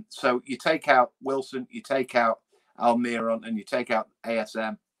 So you take out Wilson, you take out Almiron, and you take out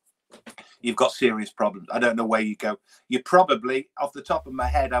ASM, you've got serious problems. I don't know where you go. You probably, off the top of my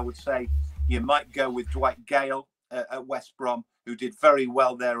head, I would say you might go with Dwight Gale at West Brom, who did very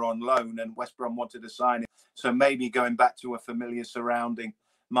well there on loan, and West Brom wanted to sign him. So maybe going back to a familiar surrounding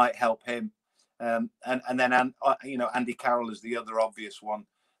might help him. And then Andy Carroll is the other obvious one,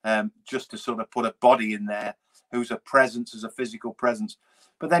 just to sort of put a body in there who's a presence, as a physical presence.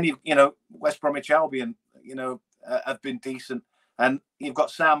 But then West Bromwich Albion, have been decent, and you've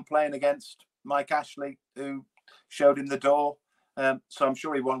got Sam playing against Mike Ashley, who showed him the door. So I'm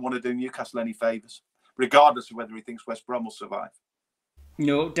sure he won't want to do Newcastle any favours, regardless of whether he thinks West Brom will survive.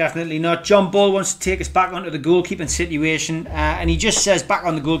 No, definitely not. John Ball wants to take us back onto the goalkeeping situation, and he just says, back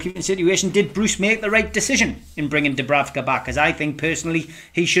on the goalkeeping situation, did Bruce make the right decision in bringing Dubravka back? As I think personally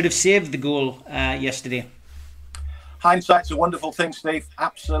he should have saved the goal yesterday. Hindsight's a wonderful thing, Steve.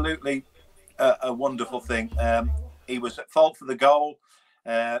 Absolutely a wonderful thing. He was at fault for the goal.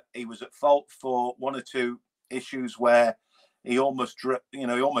 He was at fault for 1 or 2 issues where he almost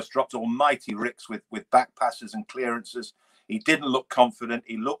dropped almighty ricks with back passes and clearances. He didn't look confident.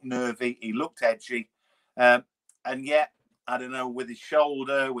 He looked nervy. He looked edgy. And yet, I don't know, with his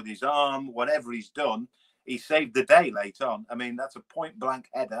shoulder, with his arm, whatever he's done, he saved the day late on. I mean, that's a point-blank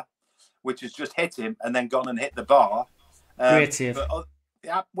header, which has just hit him and then gone and hit the bar. Great save.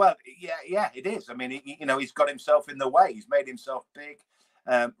 Yeah, it is. I mean, he's got himself in the way. He's made himself big.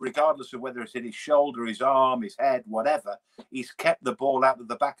 Regardless of whether it's hit his shoulder, his arm, his head, whatever, he's kept the ball out of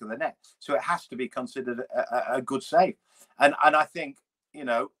the back of the net. So it has to be considered a good save. And I think,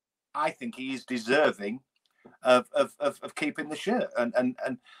 he is deserving of keeping the shirt. And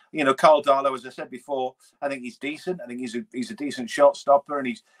Carl Darlow, as I said before, I think he's decent. I think he's a decent shot stopper,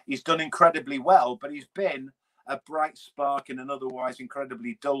 and he's done incredibly well, but he's been a bright spark in an otherwise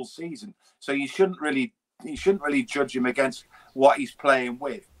incredibly dull season. So you shouldn't really judge him against what he's playing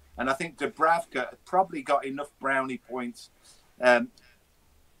with. And I think Dubravka probably got enough brownie points on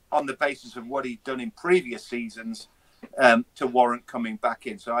the basis of what he'd done in previous seasons to warrant coming back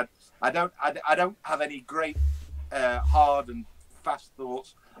in. So I don't have any great hard and fast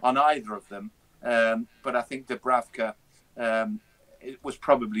thoughts on either of them. But I think Dubravka it was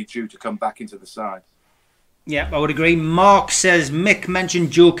probably due to come back into the side. Yeah, I would agree. Mark says, Mick mentioned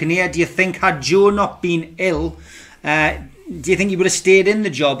Joe Kinnear. Do you think had Joe not been ill, do you think he would have stayed in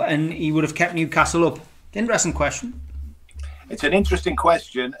the job and he would have kept Newcastle up? Interesting question. It's an interesting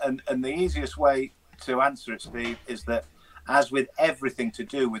question, and the easiest way to answer it, Steve, is that as with everything to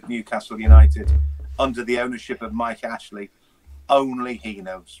do with Newcastle United under the ownership of Mike Ashley, only he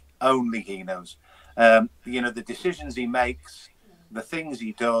knows. Only he knows. The decisions he makes, the things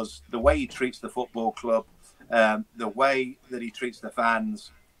he does, the way he treats the football club, the way that he treats the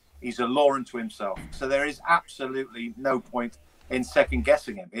fans, he's a law unto himself. So there is absolutely no point in second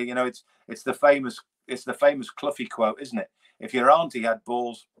guessing him. It's the famous Cloughie quote, isn't it? If your auntie had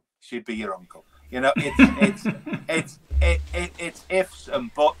balls, she'd be your uncle. It's ifs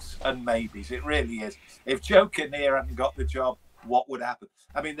and buts and maybes. It really is. If Joe Kinnear hadn't got the job, what would happen?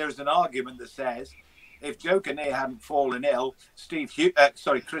 I mean, there's an argument that says if Joe Kinnear hadn't fallen ill,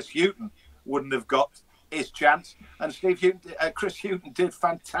 Chris Hughton wouldn't have got his chance, and Chris Hughton did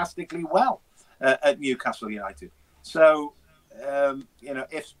fantastically well at Newcastle United. So,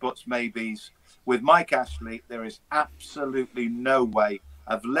 ifs, buts, maybes. With Mike Ashley, there is absolutely no way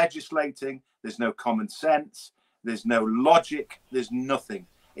of legislating. There's no common sense. There's no logic. There's nothing.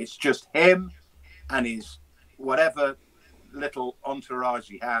 It's just him and his whatever little entourage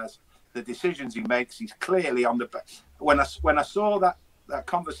he has. The decisions he makes, he's clearly on the. When I saw that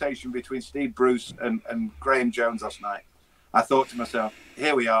conversation between Steve Bruce and Graham Jones last night, I thought to myself,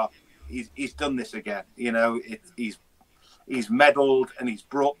 here we are. He's done this again. He's meddled and he's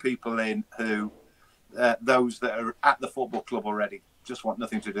brought people in who those that are at the football club already just want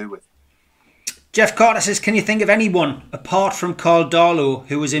nothing to do with. Jeff Carter says, can you think of anyone apart from Carl Darlow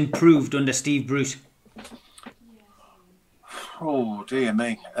who was improved under Steve Bruce? Oh dear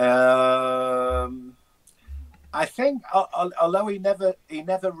me. I think, although he never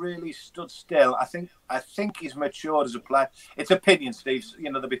really stood still, I think he's matured as a player. It's opinion, Steve.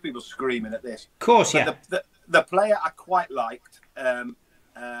 There'll be people screaming at this. Of course, yeah. The player I quite liked, and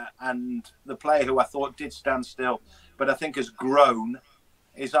the player who I thought did stand still, but I think has grown,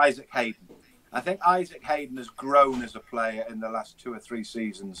 is Isaac Hayden. I think Isaac Hayden has grown as a player in the last 2 or 3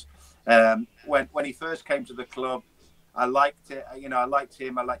 seasons. When he first came to the club, I liked it. I liked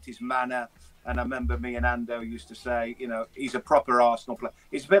him. I liked his manner. And I remember me and Ando used to say, he's a proper Arsenal player.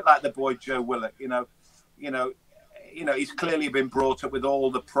 He's a bit like the boy Joe Willock. He's clearly been brought up with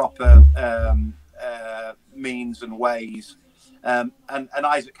all the proper means and ways. And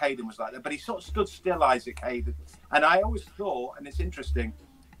Isaac Hayden was like that. But he sort of stood still, Isaac Hayden. And I always thought, and it's interesting,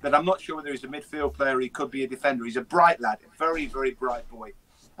 that I'm not sure whether he's a midfield player or he could be a defender. He's a bright lad, a very, very bright boy.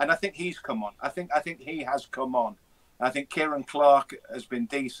 And I think he's come on. I think he has come on. I think Kieran Clark has been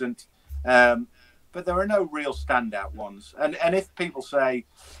decent. But there are no real standout ones. And if people say,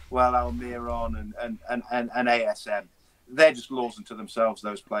 well, Almiron and ASM, they're just laws unto themselves,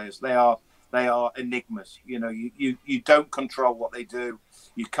 those players. They are enigmas. You don't control what they do.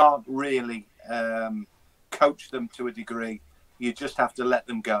 You can't really coach them to a degree. You just have to let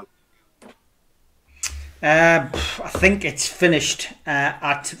them go. I think it's finished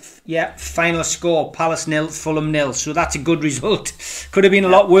final score, Palace 0, Fulham 0. So that's a good result. Could have been a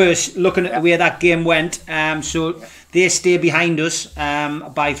lot worse looking at the way that game went. They stay behind us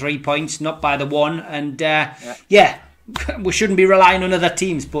by 3 points, not by the 1. And we shouldn't be relying on other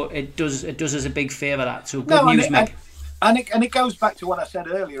teams, but it does us a big favour, that. So good news, Mick. And it goes back to what I said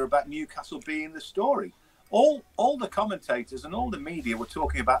earlier about Newcastle being the story. All the commentators and all the media were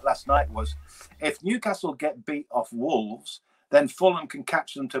talking about last night was, if Newcastle get beat off Wolves, then Fulham can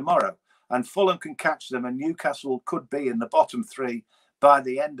catch them tomorrow. And Fulham can catch them, and Newcastle could be in the bottom 3 by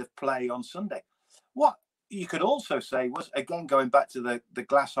the end of play on Sunday. What you could also say was, again, going back to the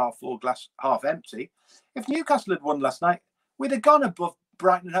glass half full, glass half empty, if Newcastle had won last night, we'd have gone above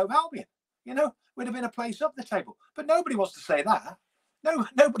Brighton and Hove Albion. We'd have been a place up the table. But nobody wants to say that. No,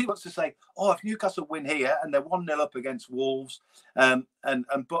 nobody wants to say, if Newcastle win here and they're 1-0 up against Wolves, and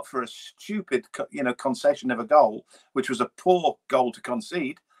but for a stupid, concession of a goal, which was a poor goal to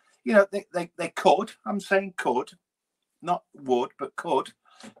concede, they could. I'm saying could, not would, but could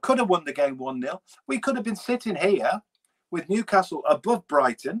have won the game 1-0. We could have been sitting here with Newcastle above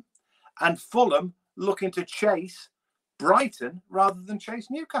Brighton, and Fulham looking to chase Brighton rather than chase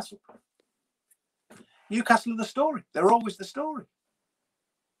Newcastle. Newcastle are the story. They're always the story.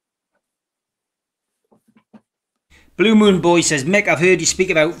 Blue Moon Boy says, Mick, I've heard you speak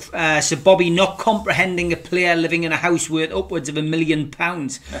about Sir Bobby not comprehending a player living in a house worth upwards of £1 million.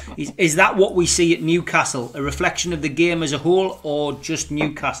 Is that what we see at Newcastle? A reflection of the game as a whole, or just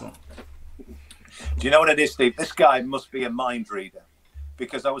Newcastle? Do you know what it is, Steve? This guy must be a mind reader.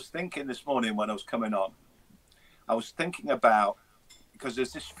 Because I was thinking this morning when I was coming on, I was thinking about, because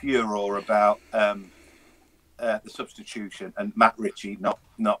there's this furor about the substitution and Matt Ritchie not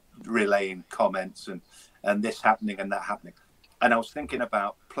relaying comments and this happening and that happening. And I was thinking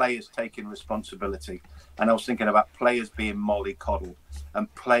about players taking responsibility. And I was thinking about players being mollycoddled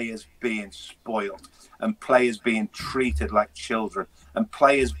and players being spoiled and players being treated like children and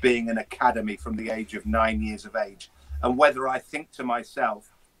players being an academy from the age of 9 years of age. And whether I think to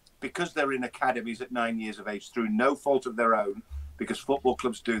myself, because they're in academies at 9 years of age through no fault of their own, because football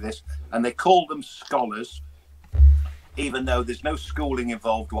clubs do this, and they call them scholars, even though there's no schooling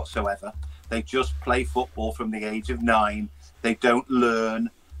involved whatsoever. They just play football from the age of 9. They don't learn.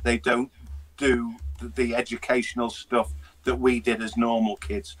 They don't do the educational stuff that we did as normal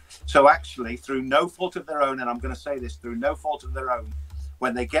kids. So actually, through no fault of their own, and I'm going to say this, through no fault of their own,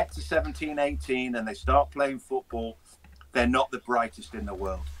 when they get to 17, 18 and they start playing football, they're not the brightest in the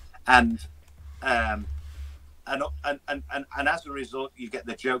world. And and as a result, you get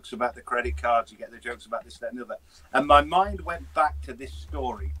the jokes about the credit cards, you get the jokes about this, that, and the other. And my mind went back to this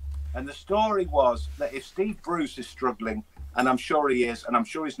story, and the story was that if Steve Bruce is struggling, and I'm sure he is, and I'm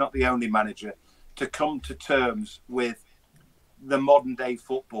sure he's not the only manager to come to terms with the modern day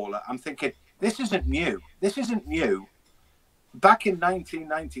footballer, I'm thinking, this isn't new. This isn't new. Back in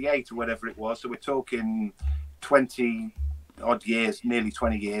 1998 or whatever it was, so we're talking 20 odd years, nearly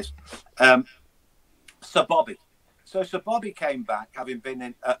 20 years. Sir Bobby. So Sir Bobby came back, having been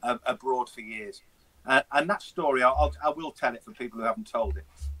in, abroad for years. And that story, I will tell it for people who haven't told it.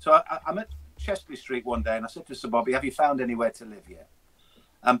 So I'm at Chesley Street one day, and I said to Sir Bobby, have you found anywhere to live yet?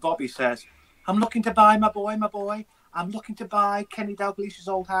 And Bobby says, I'm looking to buy, my boy. I'm looking to buy Kenny Dalglish's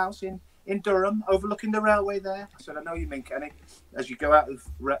old house in Durham, overlooking the railway there. I said, I know you mean, Kenny. As you go out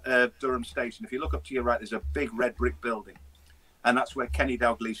of Durham Station, if you look up to your right, there's a big red brick building. And that's where Kenny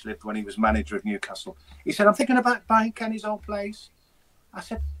Dalglish lived when he was manager of Newcastle. He said, I'm thinking about buying Kenny's old place. I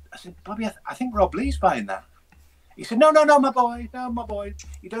said, Bobby, I think Rob Lee's buying that. He said, no, my boy.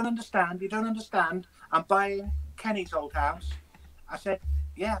 You don't understand. I'm buying Kenny's old house. I said,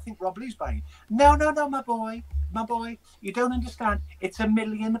 yeah, I think Rob Lee's buying. No, my boy. You don't understand. It's £1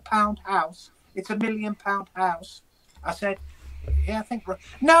 million house. It's £1 million house. I said, yeah, I think.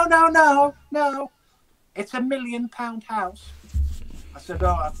 No. It's £1 million house. I said,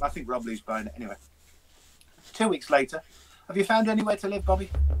 oh, I think Rob Lee's buying it. Anyway, 2 weeks later, have you found anywhere to live, Bobby?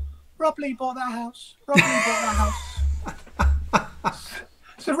 Rob Lee bought that house.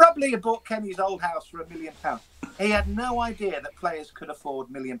 So Rob Lee had bought Kenny's old house for £1 million. He had no idea that players could afford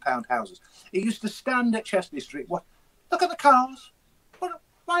 £1 million houses. He used to stand at Chesley Street. Look at the cars.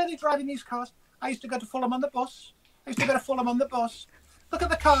 Why are they driving these cars? I used to go to Fulham on the bus. Look at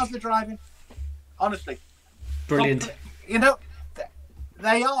the cars they're driving. Honestly. Brilliant. You know,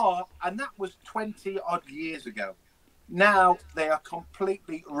 they are, and that was 20 odd years ago. Now they are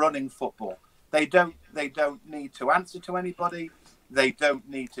completely running football. They don't need to answer to anybody. They don't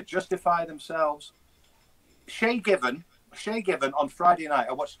need to justify themselves. Shay Given on Friday night,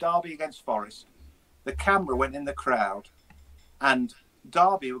 I watched Derby against Forest. The camera went in the crowd, and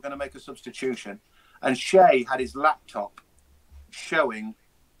Derby were going to make a substitution, and Shay had his laptop showing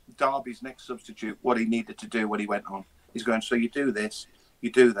Derby's next substitute what he needed to do when he went on. He's going, so you do this, you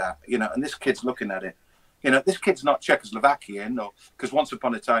do that, and this kid's looking at it. This kid's not Czechoslovakian, or because once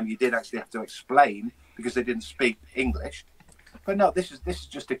upon a time you did actually have to explain because they didn't speak English. But no, this is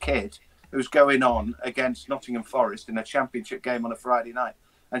just a kid who's going on against Nottingham Forest in a championship game on a Friday night.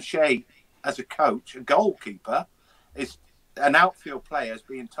 And Shay, as a coach, a goalkeeper, is an outfield player is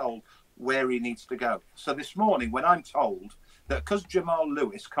being told where he needs to go. So this morning, when I'm told that because Jamal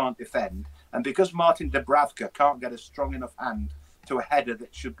Lewis can't defend and because Martin Dubravka can't get a strong enough hand to a header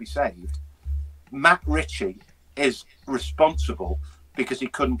that should be saved, Matt Ritchie is responsible because he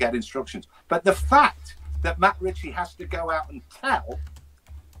couldn't get instructions. But the fact that Matt Ritchie has to go out and tell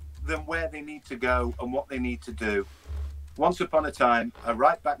them where they need to go and what they need to do. Once upon a time, a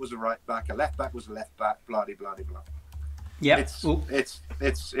right back was a right back, a left back was a left back, blah, blah, blah, blah. Yeah, it's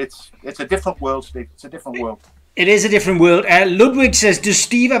a different world, Steve. It's a different world. It is a different world. Ludwig says, does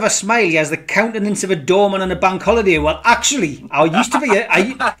Steve ever smile? He has the countenance of a doorman on a bank holiday. Well, actually, I used to be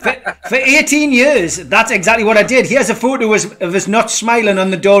for 18 years. That's exactly what I did. Here's a photo of us not smiling on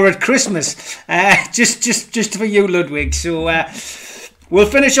the door at Christmas. Just for you, Ludwig. So we'll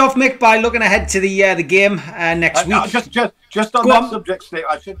finish off, Mick, by looking ahead to the game next week. Just on that subject, Steve,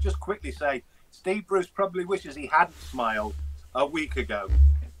 I should just quickly say, Steve Bruce probably wishes he hadn't smiled a week ago.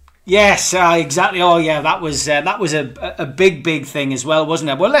 Yes, exactly. Oh, yeah, that was a big thing as well, wasn't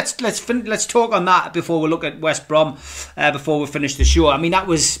it? Well, let's talk on that before we look at West Brom. Before we finish the show, I mean, that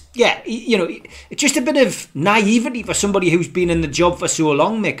was it's just a bit of naivety for somebody who's been in the job for so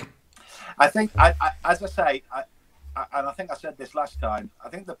long, Mick. I think, as I say, and I think I said this last time. I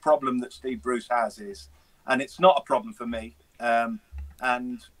think the problem that Steve Bruce has is, and it's not a problem for me.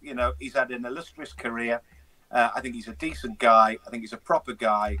 And he's had an illustrious career. I think he's a decent guy. I think he's a proper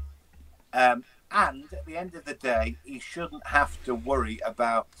guy. And at the end of the day, he shouldn't have to worry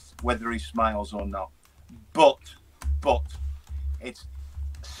about whether he smiles or not. But it's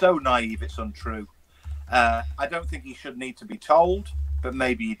so naive, it's untrue. I don't think he should need to be told, but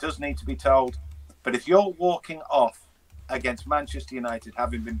maybe he does need to be told. But if you're walking off against Manchester United,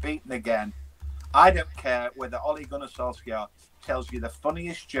 having been beaten again, I don't care whether Ole Gunnar Solskjaer tells you the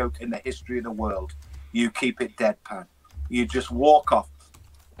funniest joke in the history of the world. You keep it deadpan. You just walk off.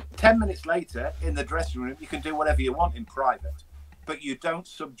 10 minutes later, in the dressing room, you can do whatever you want in private. But you don't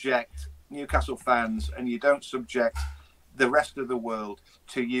subject Newcastle fans and you don't subject the rest of the world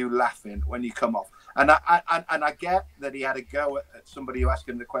to you laughing when you come off. And I get that he had a go at somebody who asked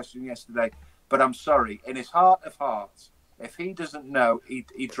him the question yesterday, but I'm sorry, in his heart of hearts, if he doesn't know,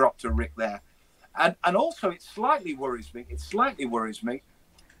 he dropped a Rick there. And also, it slightly worries me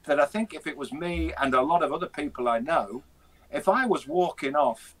that I think if it was me and a lot of other people I know, if I was walking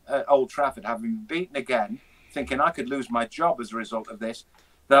off at Old Trafford, having been beaten again, thinking I could lose my job as a result of this,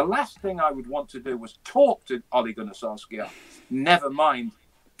 the last thing I would want to do was talk to Ole Gunnar Solskjaer. Never mind,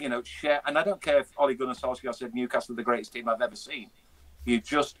 share. And I don't care if Ole Gunnar Solskjaer said Newcastle are the greatest team I've ever seen. You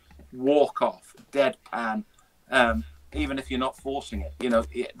just walk off, deadpan, even if you're not forcing it.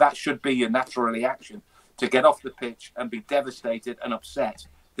 That should be your natural reaction, to get off the pitch and be devastated and upset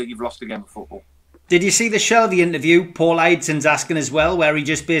that you've lost a game of football. Did you see the Shelvey interview Paul Eidson's asking as well, where he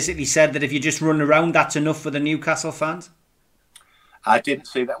just basically said that if you just run around, that's enough for the Newcastle fans? I didn't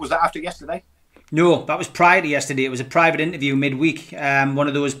see that. Was that after yesterday? No, that was prior to yesterday. It was a private interview midweek, one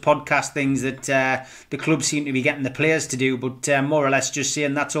of those podcast things that the club seem to be getting the players to do, but more or less just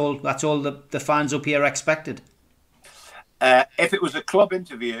saying that's all the fans up here expected. If it was a club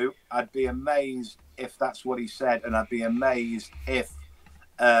interview, I'd be amazed if that's what he said, and I'd be amazed if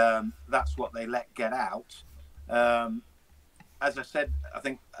that's what they let get out. As I said, I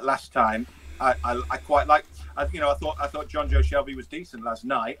think last time, I quite liked. I thought John Joe Shelvey was decent last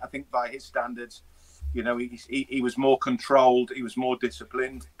night. I think by his standards, he was more controlled. He was more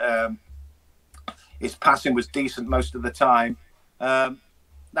disciplined. His passing was decent most of the time.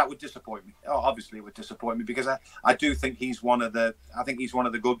 That would disappoint me. Oh, obviously, it would disappoint me because I do think he's one of the. I think he's one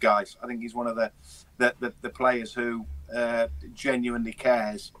of the good guys. I think he's one of the players who genuinely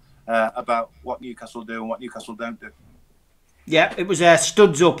cares about what Newcastle do and what Newcastle don't do. Yeah, it was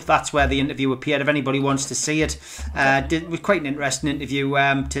Studs Up. That's where the interview appeared. If anybody wants to see it, it was quite an interesting interview,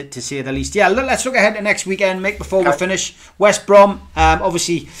 to say the least. Yeah, let's look ahead to next weekend, Mick, before we finish. West Brom,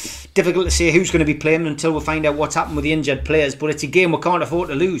 obviously difficult to say who's going to be playing until we find out what's happened with the injured players, but it's a game we can't afford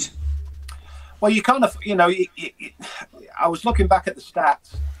to lose. Well, you kind of, I was looking back at the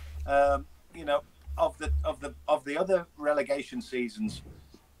stats, of the other relegation seasons.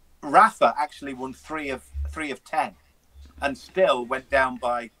 Rafa actually won 3 of 10. And still went down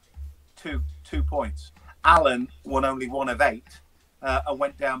by two points. Allen won only 1 of 8 and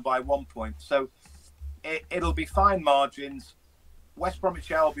went down by 1 point. So it'll be fine margins. West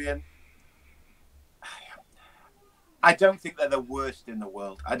Bromwich Albion, I don't think they're the worst in the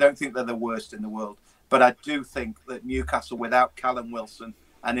world. But I do think that Newcastle, without Callum Wilson,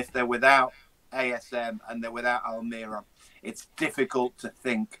 and if they're without ASM and they're without Almiron, it's difficult to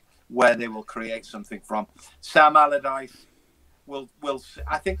think where they will create something from. Sam Allardyce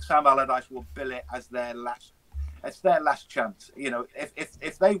I think Sam Allardyce will bill it as their last chance.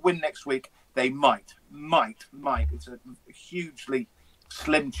 If they win next week, they might. It's a hugely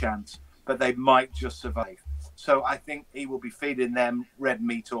slim chance, but they might just survive. So I think he will be feeding them red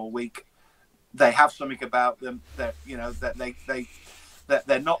meat all week. They have something about them that that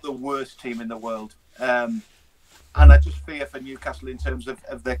they're not the worst team in the world. And I just fear for Newcastle in terms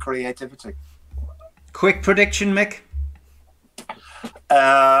of their creativity. Quick prediction, Mick?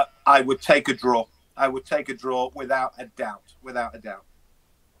 I would take a draw. Without a doubt.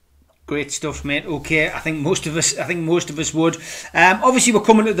 Great stuff, mate. Okay, I think most of us would. Obviously, we're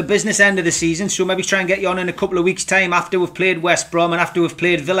coming to the business end of the season, so maybe try and get you on in a couple of weeks' time after we've played West Brom and after we've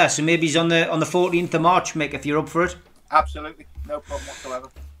played Villa. So maybe he's on the 14th of March, Mick, if you're up for it. Absolutely, no problem whatsoever.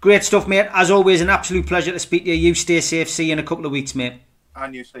 Great stuff, mate. As always, an absolute pleasure to speak to you. You stay safe. See you in a couple of weeks, mate.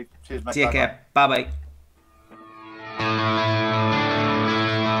 And you, Steve. Cheers, mate. Take care. Bye-bye.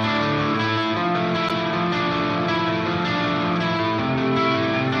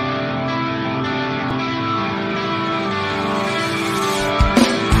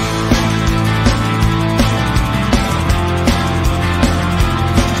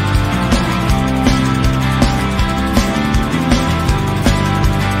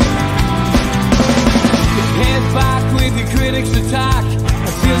 Attack.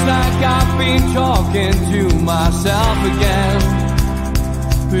 It feels like I've been talking to myself again,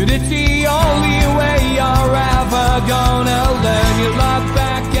 but it's the only way